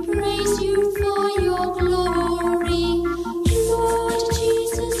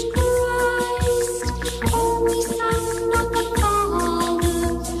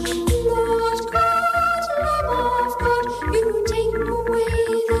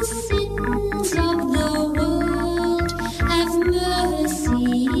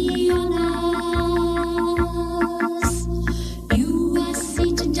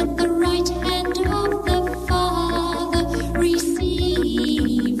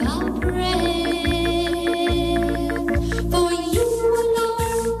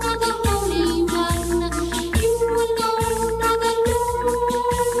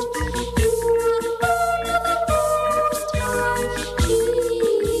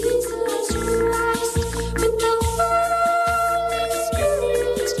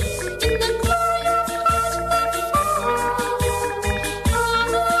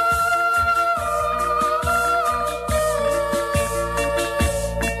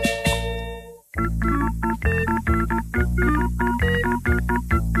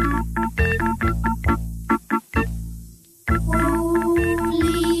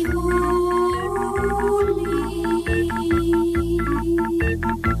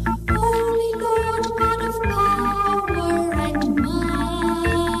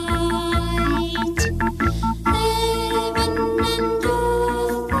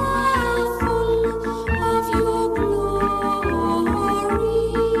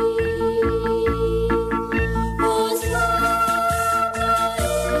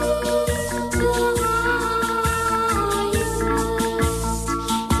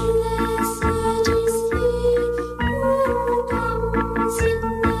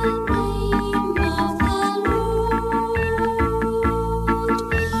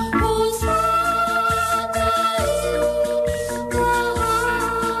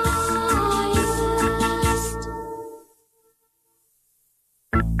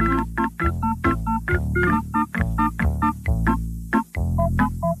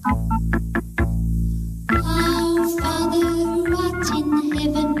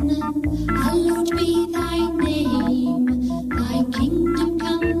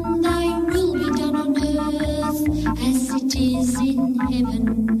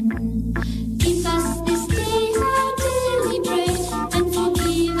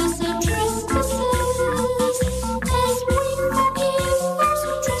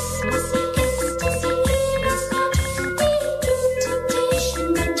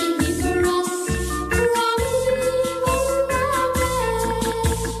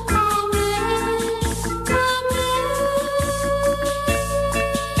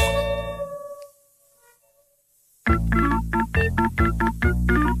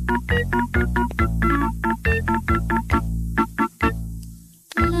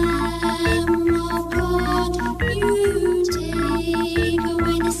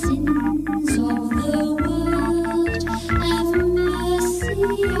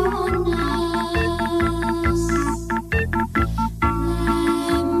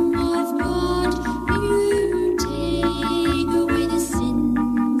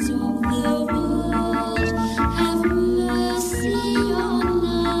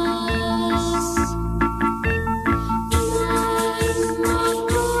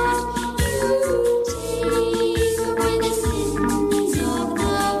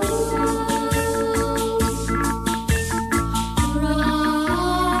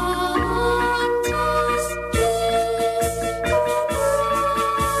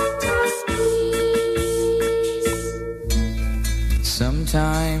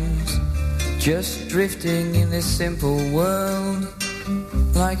Sometimes just drifting in this simple world,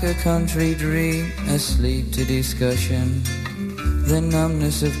 like a country dream, asleep to discussion. The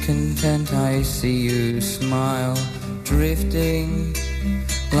numbness of content, I see you smile, drifting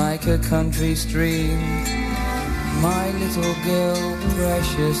like a country stream. My little girl,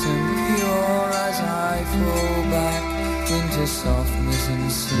 precious and pure, as I fall back into softness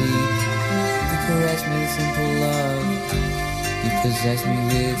and sleep. You caress me with simple love, you possess me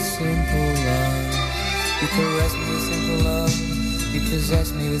with simple love. You caress me with simple love, you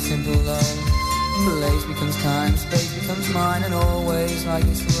possess me with simple love. Place becomes time, space becomes mine, and always like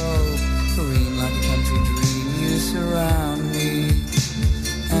this robe, green like a country dream. You surround me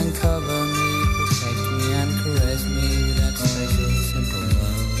and cover me, protect me and caress me with that special simple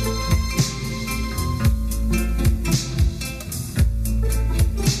love.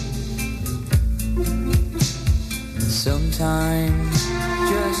 Sometimes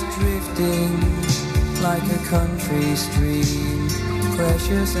just drifting like a country stream,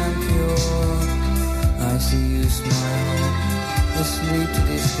 precious and pure, I see you smile, asleep to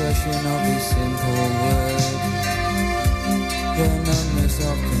discussion of this simple word, the numbness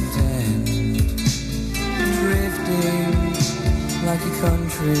of content, drifting like a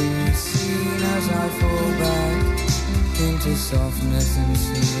country scene as I fall back into softness and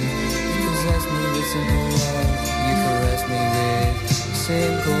sleep. You possess me with simple love, you caress me with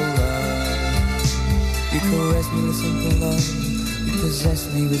simple love. You caress me with simple love, you possess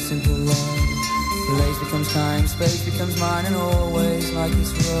me with simple love. Place becomes time, space becomes mine, and always like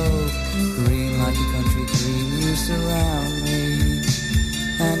this road, green like a country dream. You surround me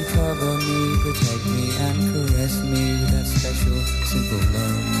and cover me, protect me and caress me with that special simple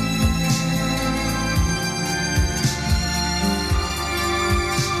love.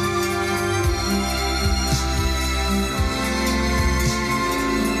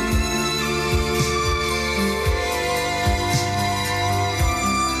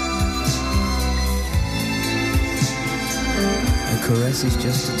 Caress is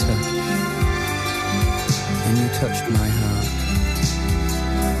just a touch, and you touched my heart,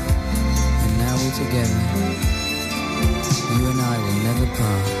 and now we're together, you and I will never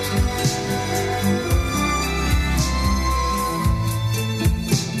part.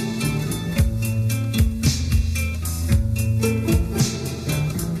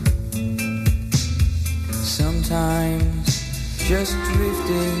 Sometimes just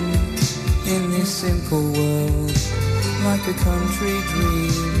drifting in this simple world, like a country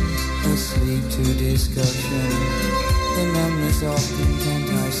dream, asleep to discussion. The numbness of content,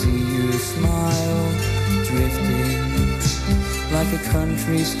 I see you smile, drifting like a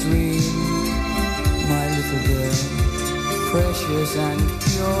country stream. My little girl, precious and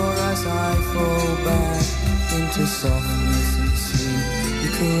pure, as I fall back into softness and sleep. You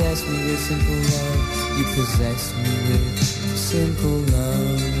caress me with simple love, you possess me with simple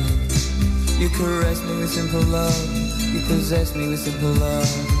love. You caress me with simple love, you possess me with simple love.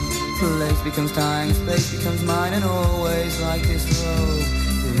 Place becomes time, space becomes mine, and always like this road,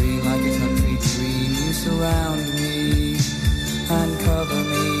 green like a country dream. You surround me and cover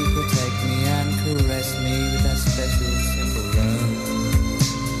me, protect me and caress me with that special simple love.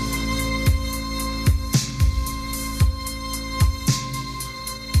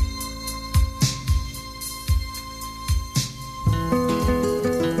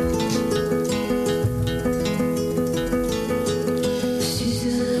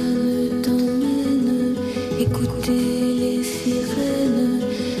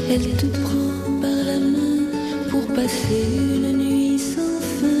 Une nuit sans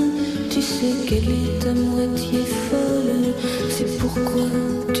fin, tu sais qu'elle est à moitié folle, c'est pourquoi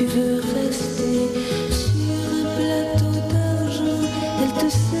tu veux rester sur un plateau d'argent. Elle te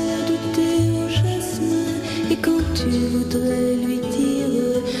sert du thé au jasmin, et quand tu voudrais lui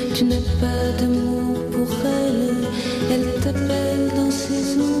dire tu n'as pas d'amour pour elle, elle t'appelle dans ses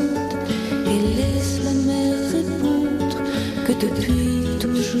ondes et laisse la mer répondre que depuis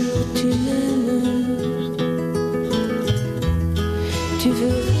toujours tu l'aimes. Tu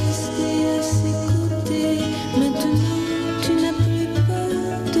veux rester à ses côtés, maintenant tu n'as plus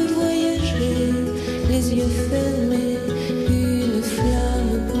peur de voyager. Les yeux fermés, une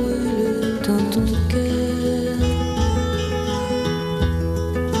flamme brûle dans ton cœur.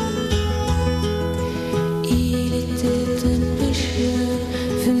 Il était un pêcheur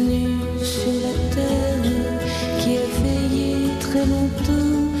venu sur la terre qui a veillé très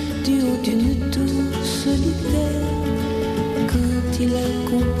longtemps du haut d'une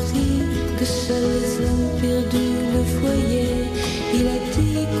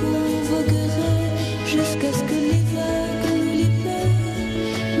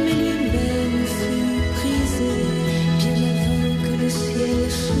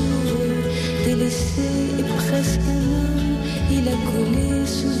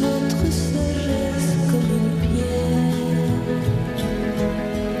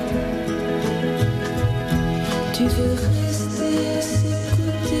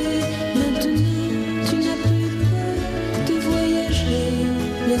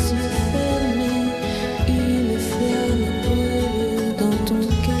les yeux fermés, une flamme brûle dans ton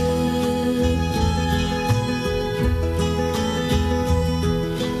cœur.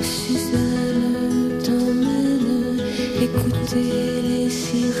 Suzanne t'emmène écouter les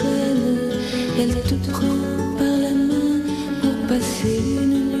sirènes, elle te prend par la main pour passer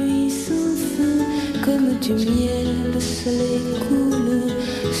une nuit sans fin. Comme du miel, le soleil coule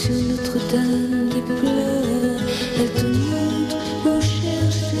sur Notre-Dame des pleurs. Elle te montre où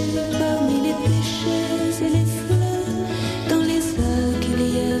chercher parmi les péchés et les fleurs. Dans les arcs, il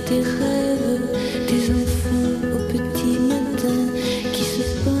y a des rêves, des enfants au petit matin qui se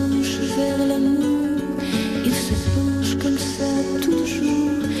penchent vers l'amour. Ils se penchent comme ça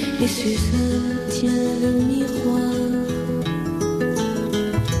toujours, et Suzanne tient le miroir.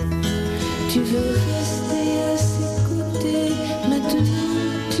 Tu veux rester à ses côtés, maintenant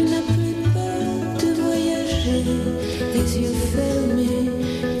tu n'as plus peur de voyager. Les yeux fermés,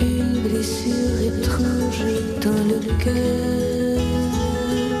 une blessure étrange dans le cœur.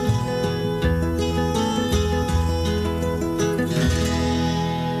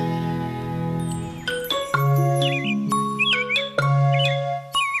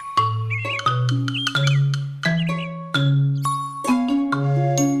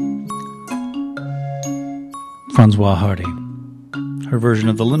 Francois Hardy, her version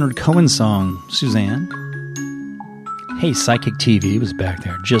of the Leonard Cohen song, Suzanne. Hey, Psychic TV was back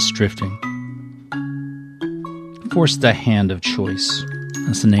there, just drifting. Forced the Hand of Choice.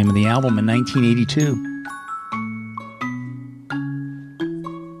 That's the name of the album in 1982.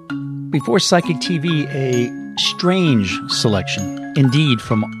 Before Psychic TV, a strange selection, indeed,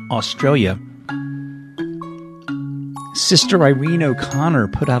 from Australia. Sister Irene O'Connor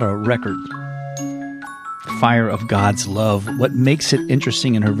put out a record, Fire of God's Love. What makes it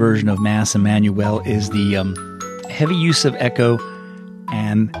interesting in her version of Mass Emmanuel is the heavy use of echo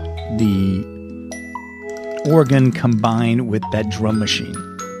and the organ combined with that drum machine.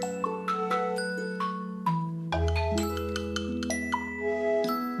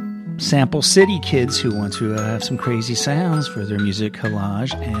 Sample City kids who want to have some crazy sounds for their music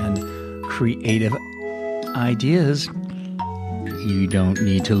collage and creative ideas. You don't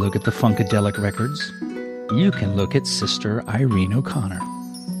need to look at the Funkadelic records. You can look at Sister Irene O'Connor,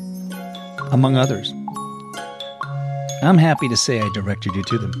 among others. I'm happy to say I directed you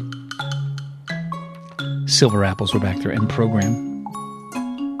to them. Silver Apples were back there in program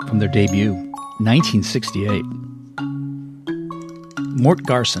from their debut, 1968. Mort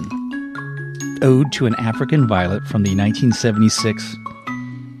Garson, Ode to an African Violet from the 1976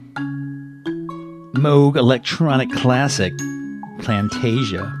 Moog electronic classic,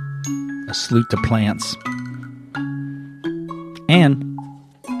 Plantasia, A Salute to Plants. And,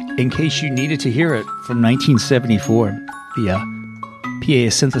 in case you needed to hear it, from 1974, the PA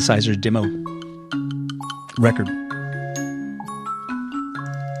Synthesizer demo record.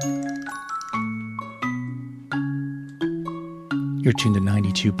 You're tuned to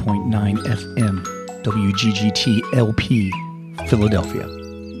 92.9 FM, WGGT LP, Philadelphia.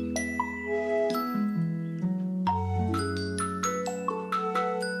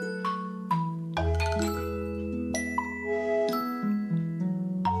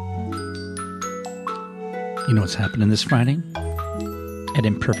 You know what's happening this Friday? At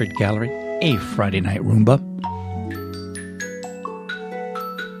Imperfect Gallery, a Friday night Roomba.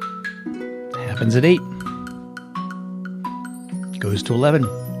 Happens at 8. Goes to 11.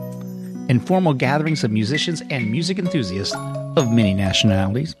 Informal gatherings of musicians and music enthusiasts of many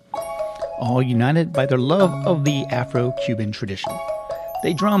nationalities, all united by their love of the Afro-Cuban tradition.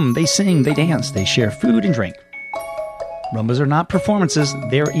 They drum, they sing, they dance, they share food and drink. Rumbas are not performances,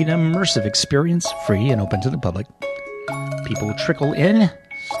 they're an immersive experience, free and open to the public. People will trickle in,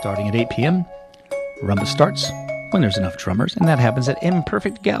 starting at 8 p.m. Rumba starts when there's enough drummers, and that happens at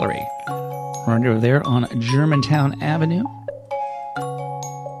Imperfect Gallery. Right over there on Germantown Avenue.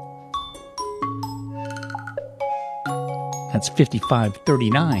 That's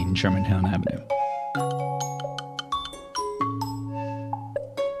 5539 Germantown Avenue.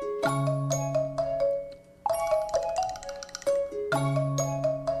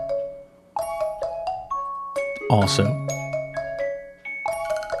 Also,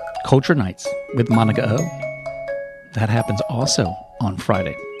 Culture Nights with Monica O. That happens also on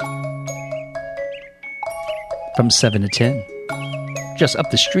Friday from 7 to 10. Just up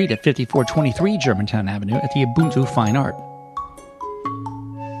the street at 5423 Germantown Avenue at the Ubuntu Fine Art.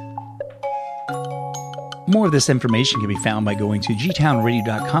 More of this information can be found by going to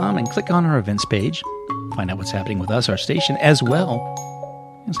gtownradio.com and click on our events page. Find out what's happening with us, our station, as well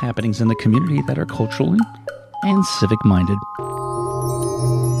as happenings in the community that are culturally and civic-minded.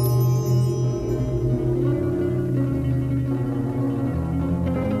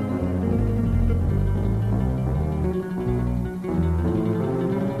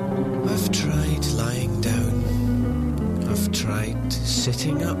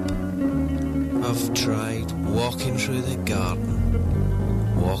 sitting up. I've tried walking through the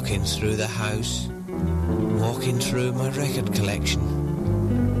garden, walking through the house, walking through my record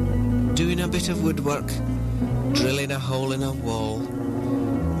collection, doing a bit of woodwork, drilling a hole in a wall,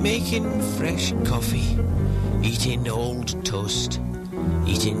 making fresh coffee, eating old toast,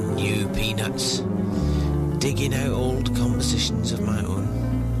 eating new peanuts, digging out old compositions of my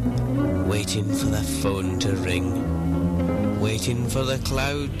own, waiting for the phone to ring, waiting for the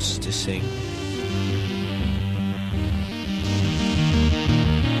clouds to sing.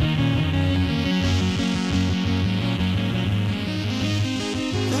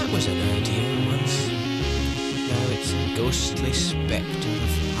 That was an idea once. Now it's a ghostly spectre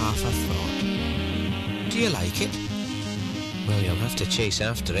of half a thought. Do you like it? Well, you'll have to chase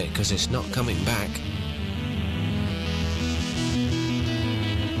after it, because it's not coming back.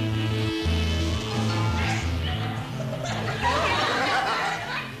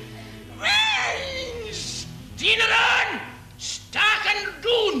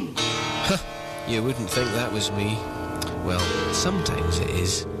 You wouldn't think that was me. Well, sometimes it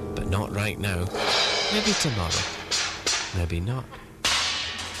is, but not right now. Maybe tomorrow. Maybe not.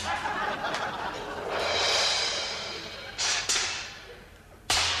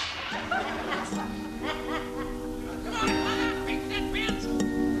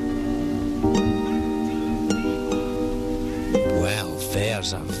 Well,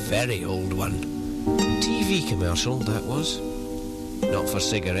 there's a very old one. TV commercial, that was. Not for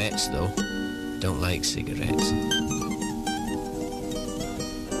cigarettes, though. Don't like cigarettes. There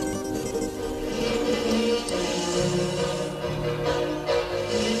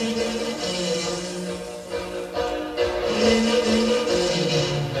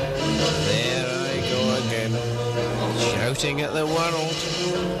I go again, shouting at the world.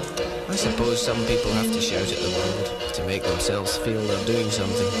 I suppose some people have to shout at the world to make themselves feel they're doing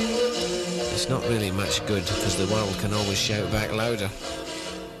something. It's not really much good, because the world can always shout back louder.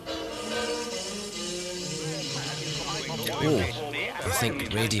 Oh, I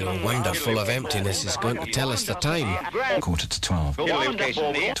think Radio Wonder Full of Emptiness is going to tell us the time.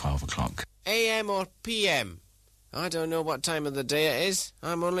 12:15. 12 o'clock. AM or PM? I don't know what time of the day it is.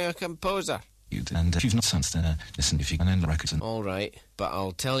 I'm only a composer. And if you've not sensed it, listen if you can end the records. All right, but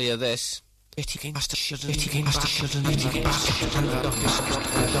I'll tell you this. I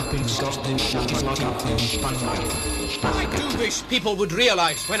do wish people would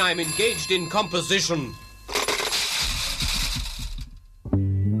realize when I'm engaged in composition.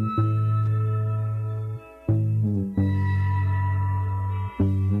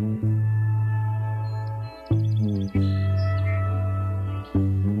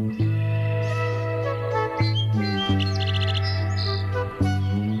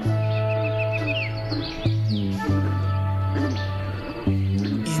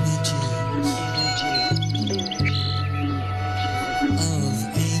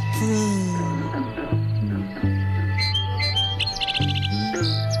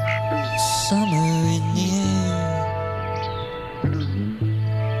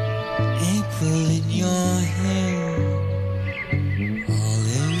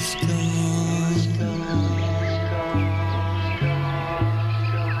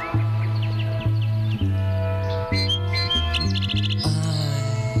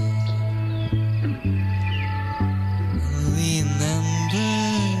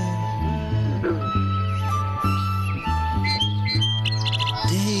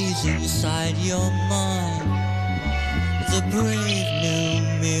 Inside your mind, the brave new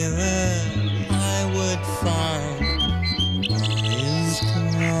mirror I would find all is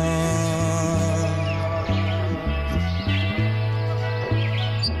gone.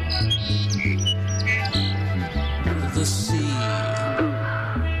 The sea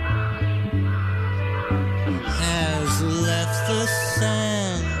has left the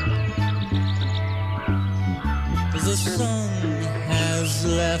sand. The sun has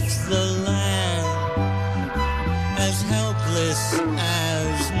left the land, as helpless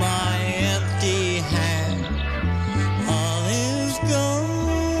as my empty hand.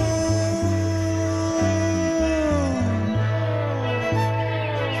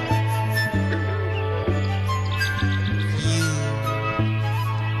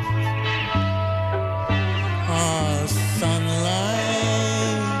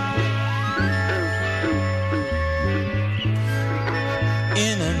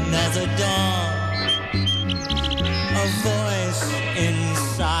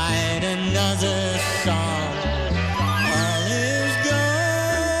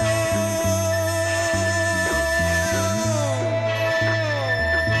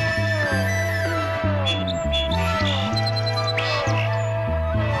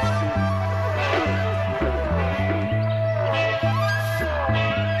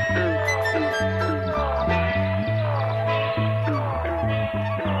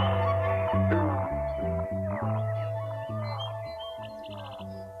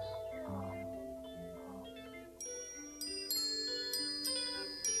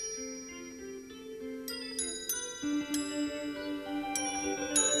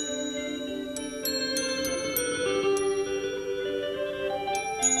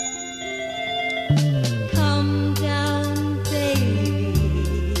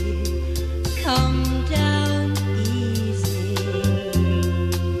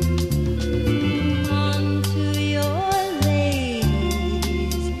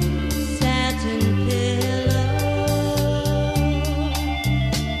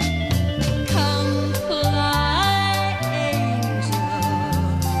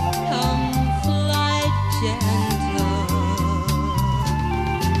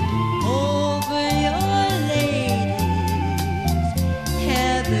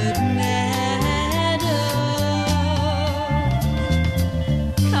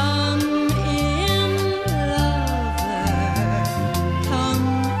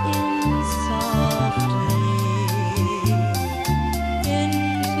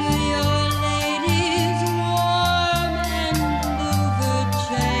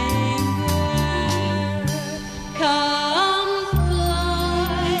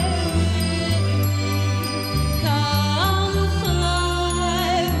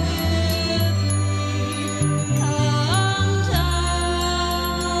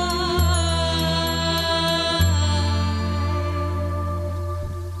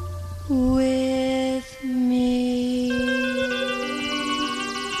 with me.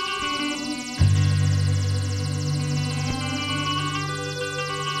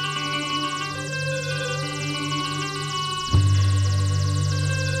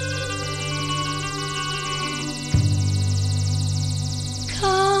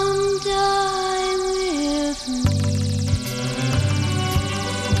 Come dine with me.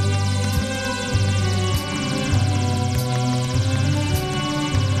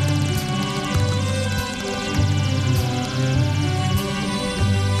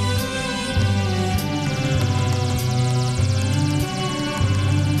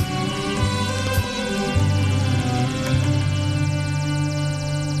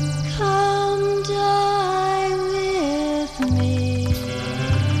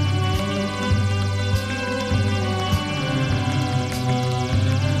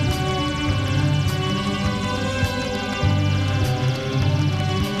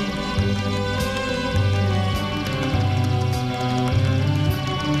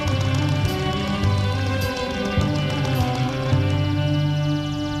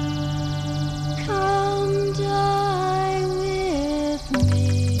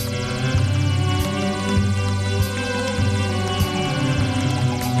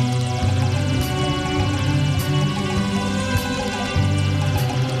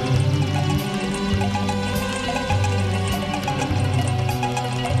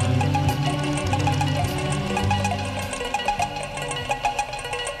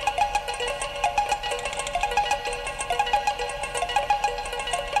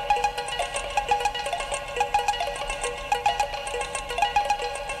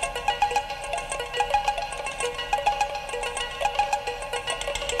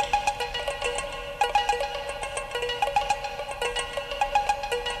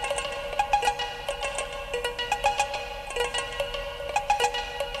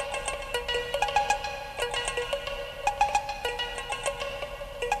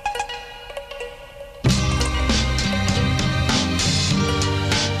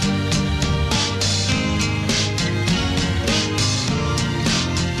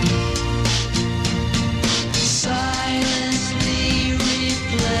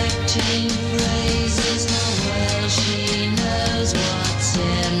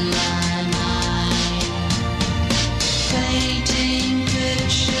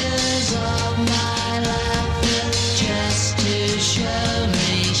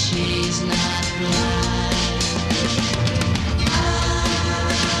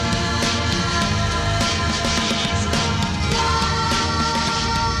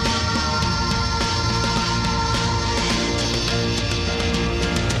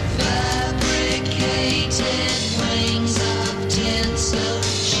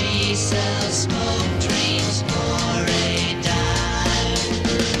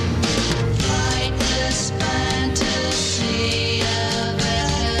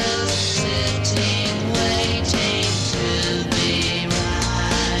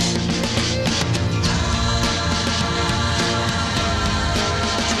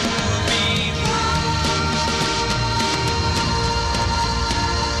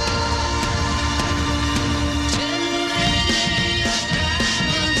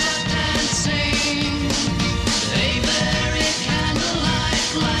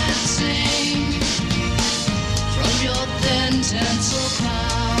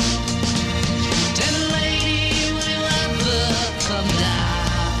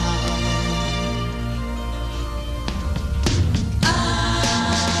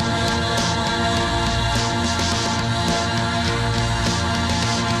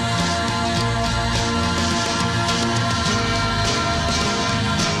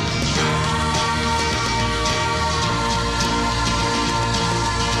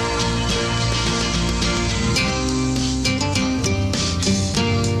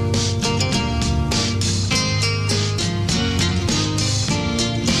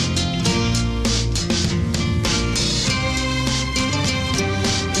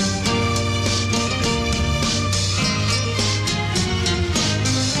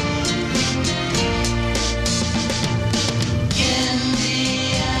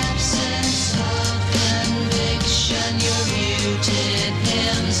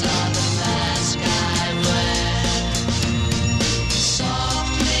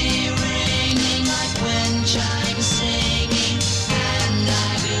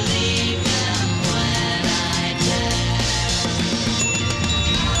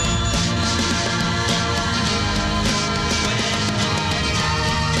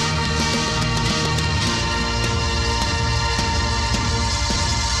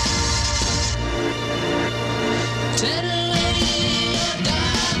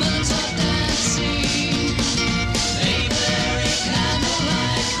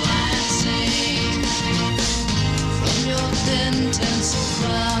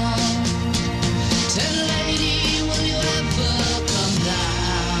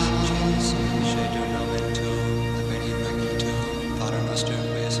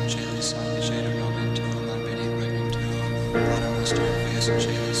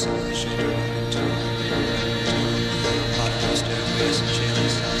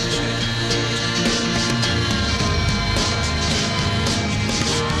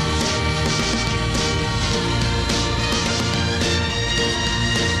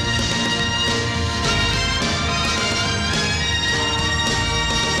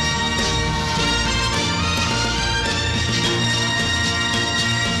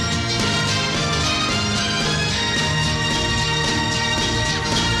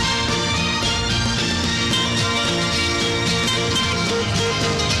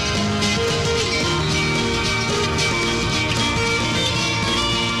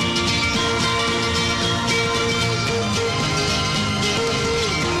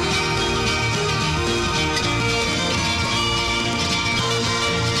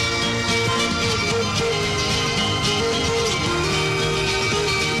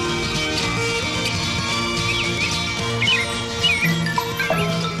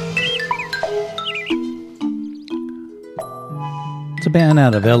 It's a band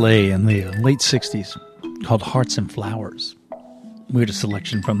out of LA in the late 60s called Hearts and Flowers. We heard a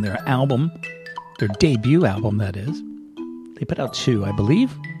selection from their album, their debut album, that is. They put out two, I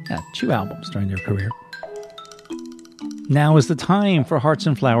believe. Yeah, 2 albums during their career. Now is the time for Hearts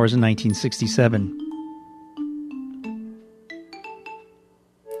and Flowers in 1967.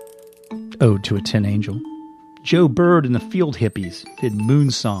 Ode to a Tin Angel. Joe Bird and the Field Hippies did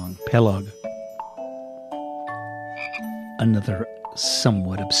Moonsong, Pelag. Another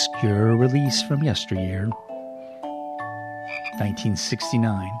somewhat obscure release from yesteryear.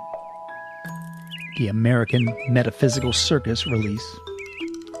 1969. The American Metaphysical Circus release.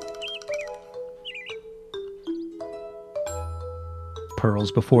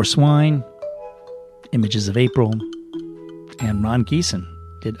 Pearls Before Swine, Images of April, and Ron Geeson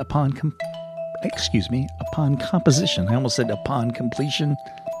did Upon Composition. I almost said Upon Completion.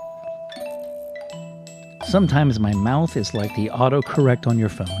 Sometimes my mouth is like the autocorrect on your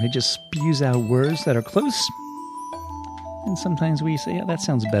phone. It just spews out words that are close. And sometimes we say, yeah, that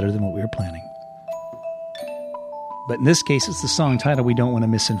sounds better than what we were planning. But in this case, it's the song title we don't want to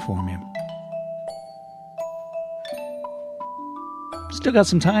misinform you. Still got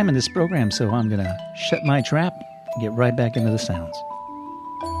some time in this program, so I'm going to shut my trap and get right back into the sounds.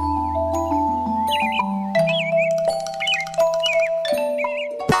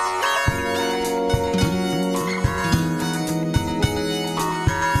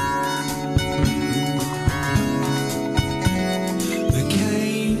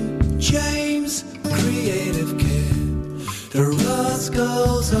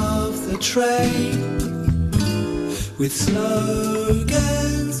 With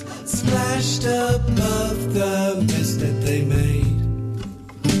slogans splashed above the mess that they made.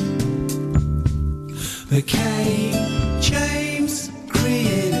 McCain, James,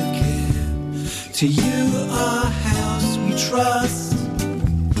 creative care. To you our house we trust.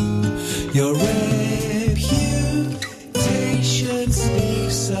 Your reputation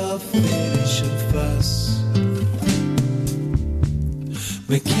speaks of finish and fuss.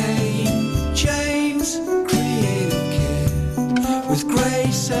 McCain, James, creative care. With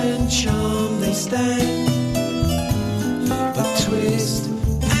grace and charm they stand, but twist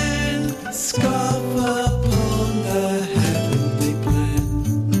and scarf upon the heavenly plan.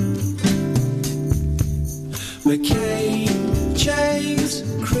 McCain, James,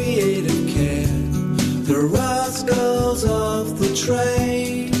 creative care. The rascals of the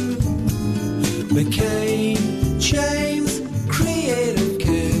trade. McCain, James, creative care.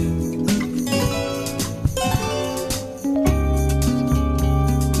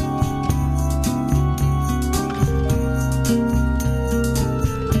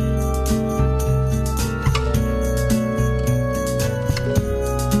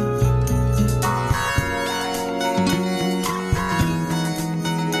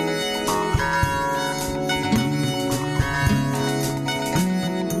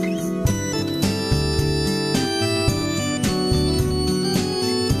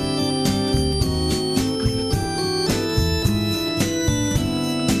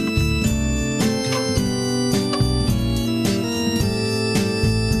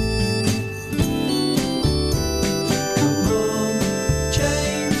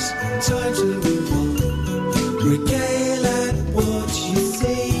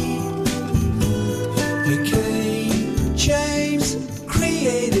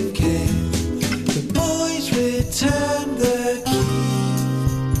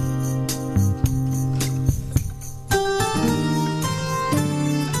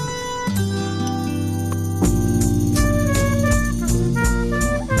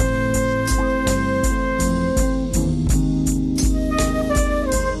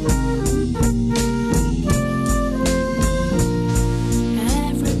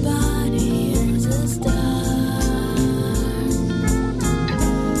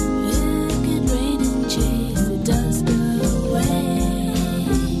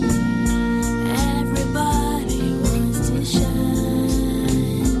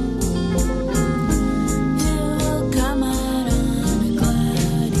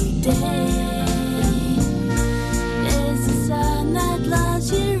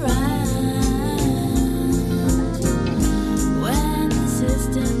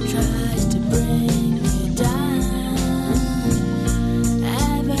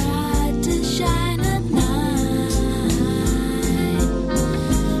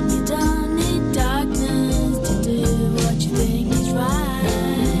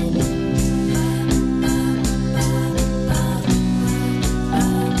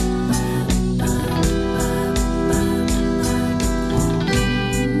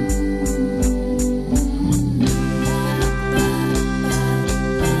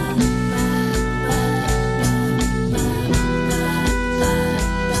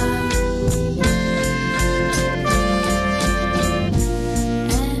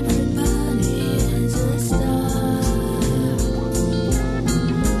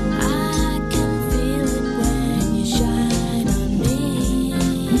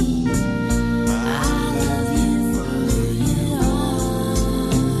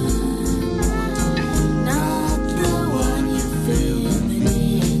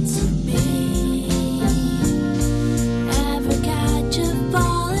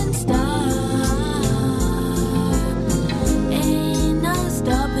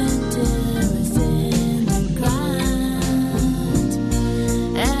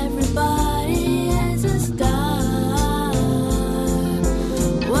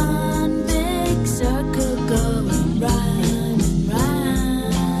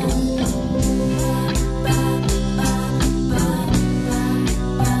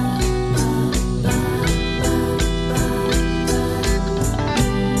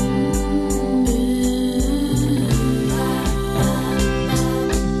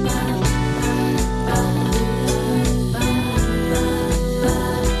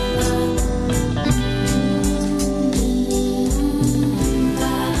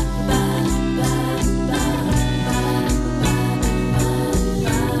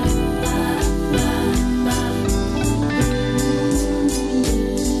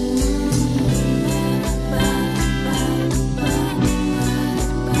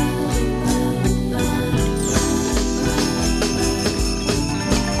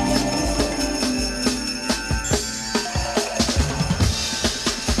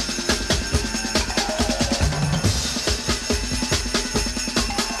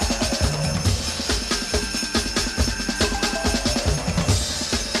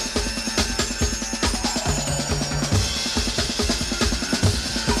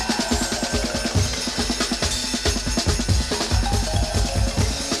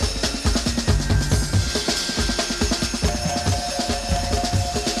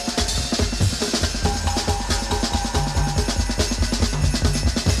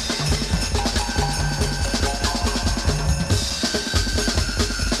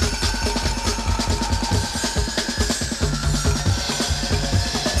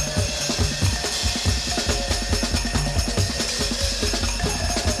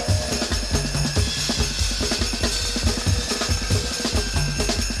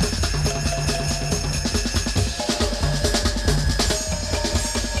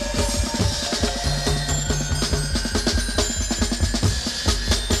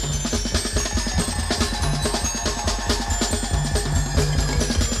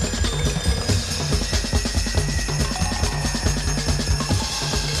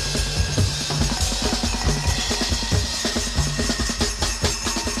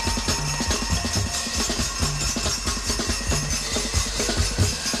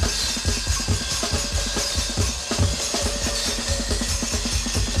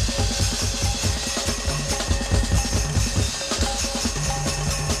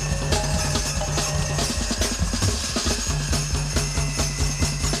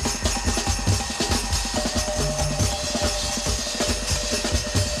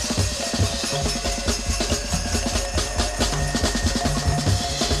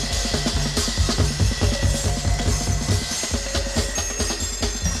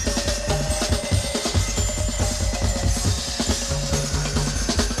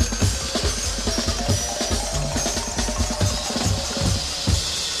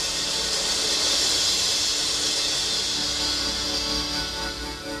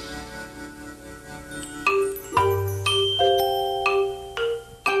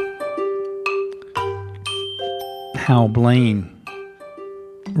 Hal Blaine,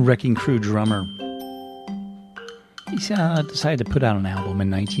 Wrecking Crew drummer. He decided to put out an album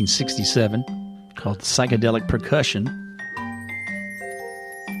in 1967 called Psychedelic Percussion.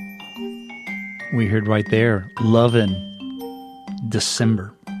 We heard right there, Lovin'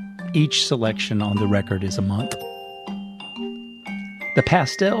 December. Each selection on the record is a month. The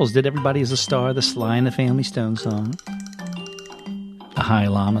Pastels did Everybody Is a Star, the Sly and the Family Stone song. The High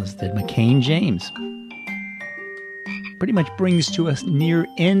Llamas did McCain James. Pretty much brings to us near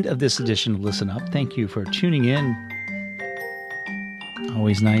end of this edition of Listen Up. Thank you for tuning in.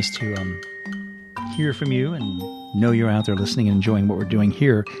 Always nice to hear from you and know you're out there listening and enjoying what we're doing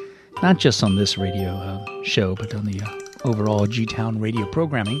here. Not just on this radio show, but on the overall G-Town radio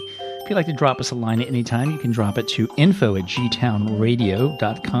programming. If you'd like to drop us a line at any time, you can drop it to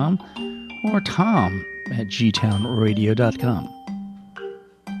info@gtownradio.com or tom@gtownradio.com.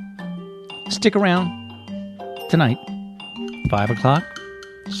 Stick around tonight, 5 o'clock,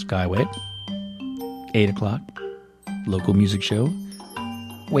 Skyway, 8 o'clock, local music show.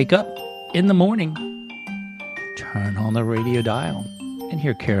 Wake up in the morning, turn on the radio dial, and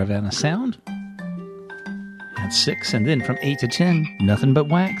hear Caravan of Sound at 6, and then from 8 to 10, Nothing But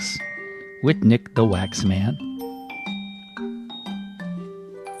Wax with Nick the Wax Man.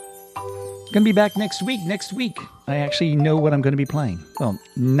 Gonna be back next week. I actually know what I'm going to be playing. Well,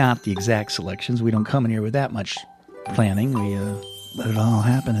 not the exact selections. We don't come in here with that much planning. We let it all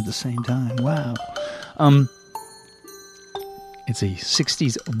happen at the same time. Wow. It's a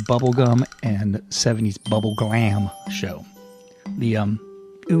 60s bubblegum and 70s bubble glam show. The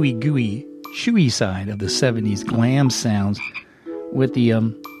ooey gooey chewy side of the 70s glam sounds with the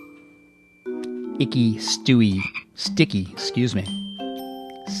sticky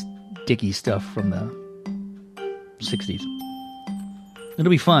stuff from the 60s. It'll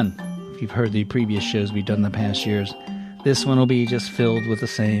be fun. If you've heard the previous shows we've done in the past years, this one will be just filled with the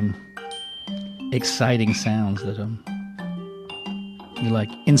same exciting sounds that you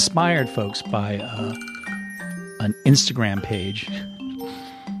like. Inspired, folks, by an Instagram page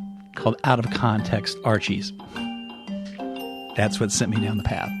called Out of Context Archies. That's what sent me down the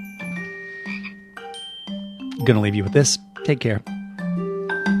path. Gonna leave you with this. Take care.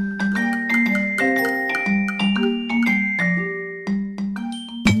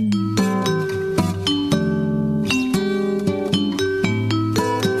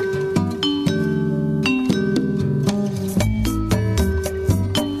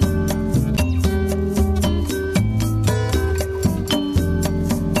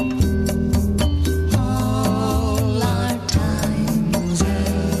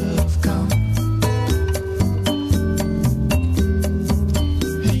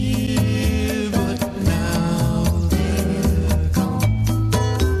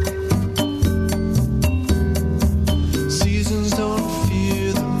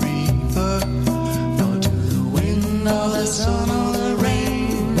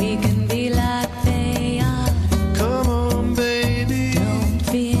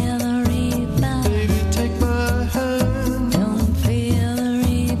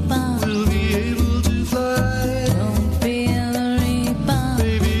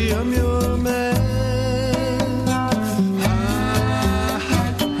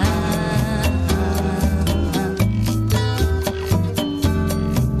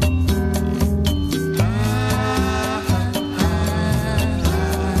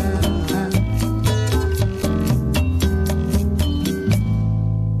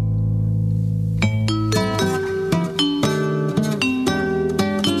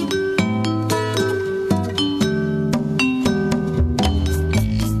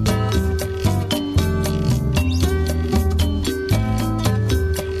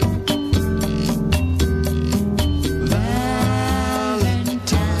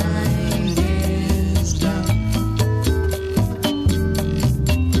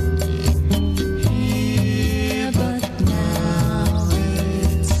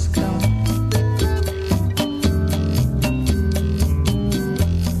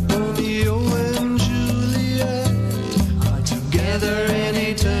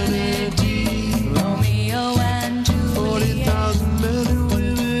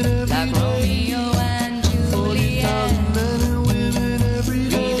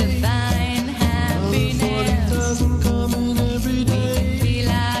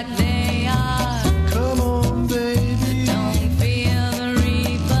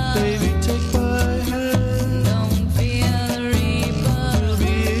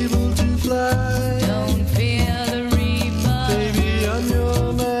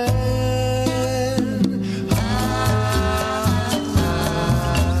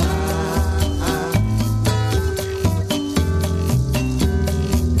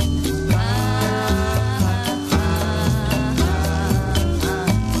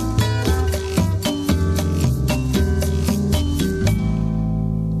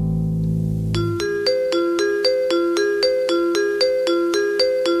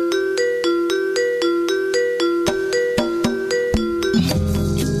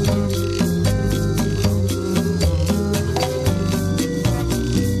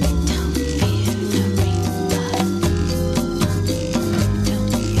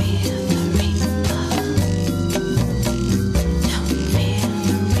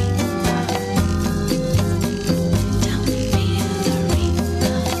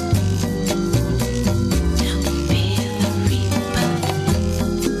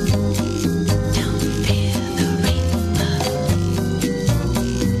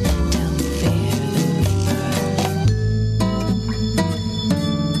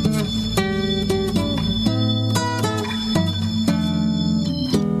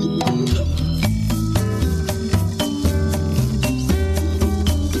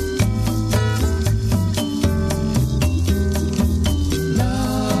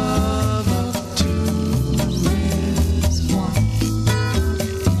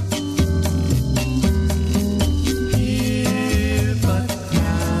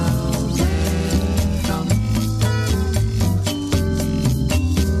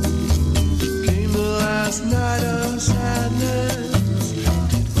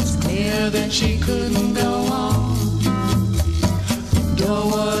 that she could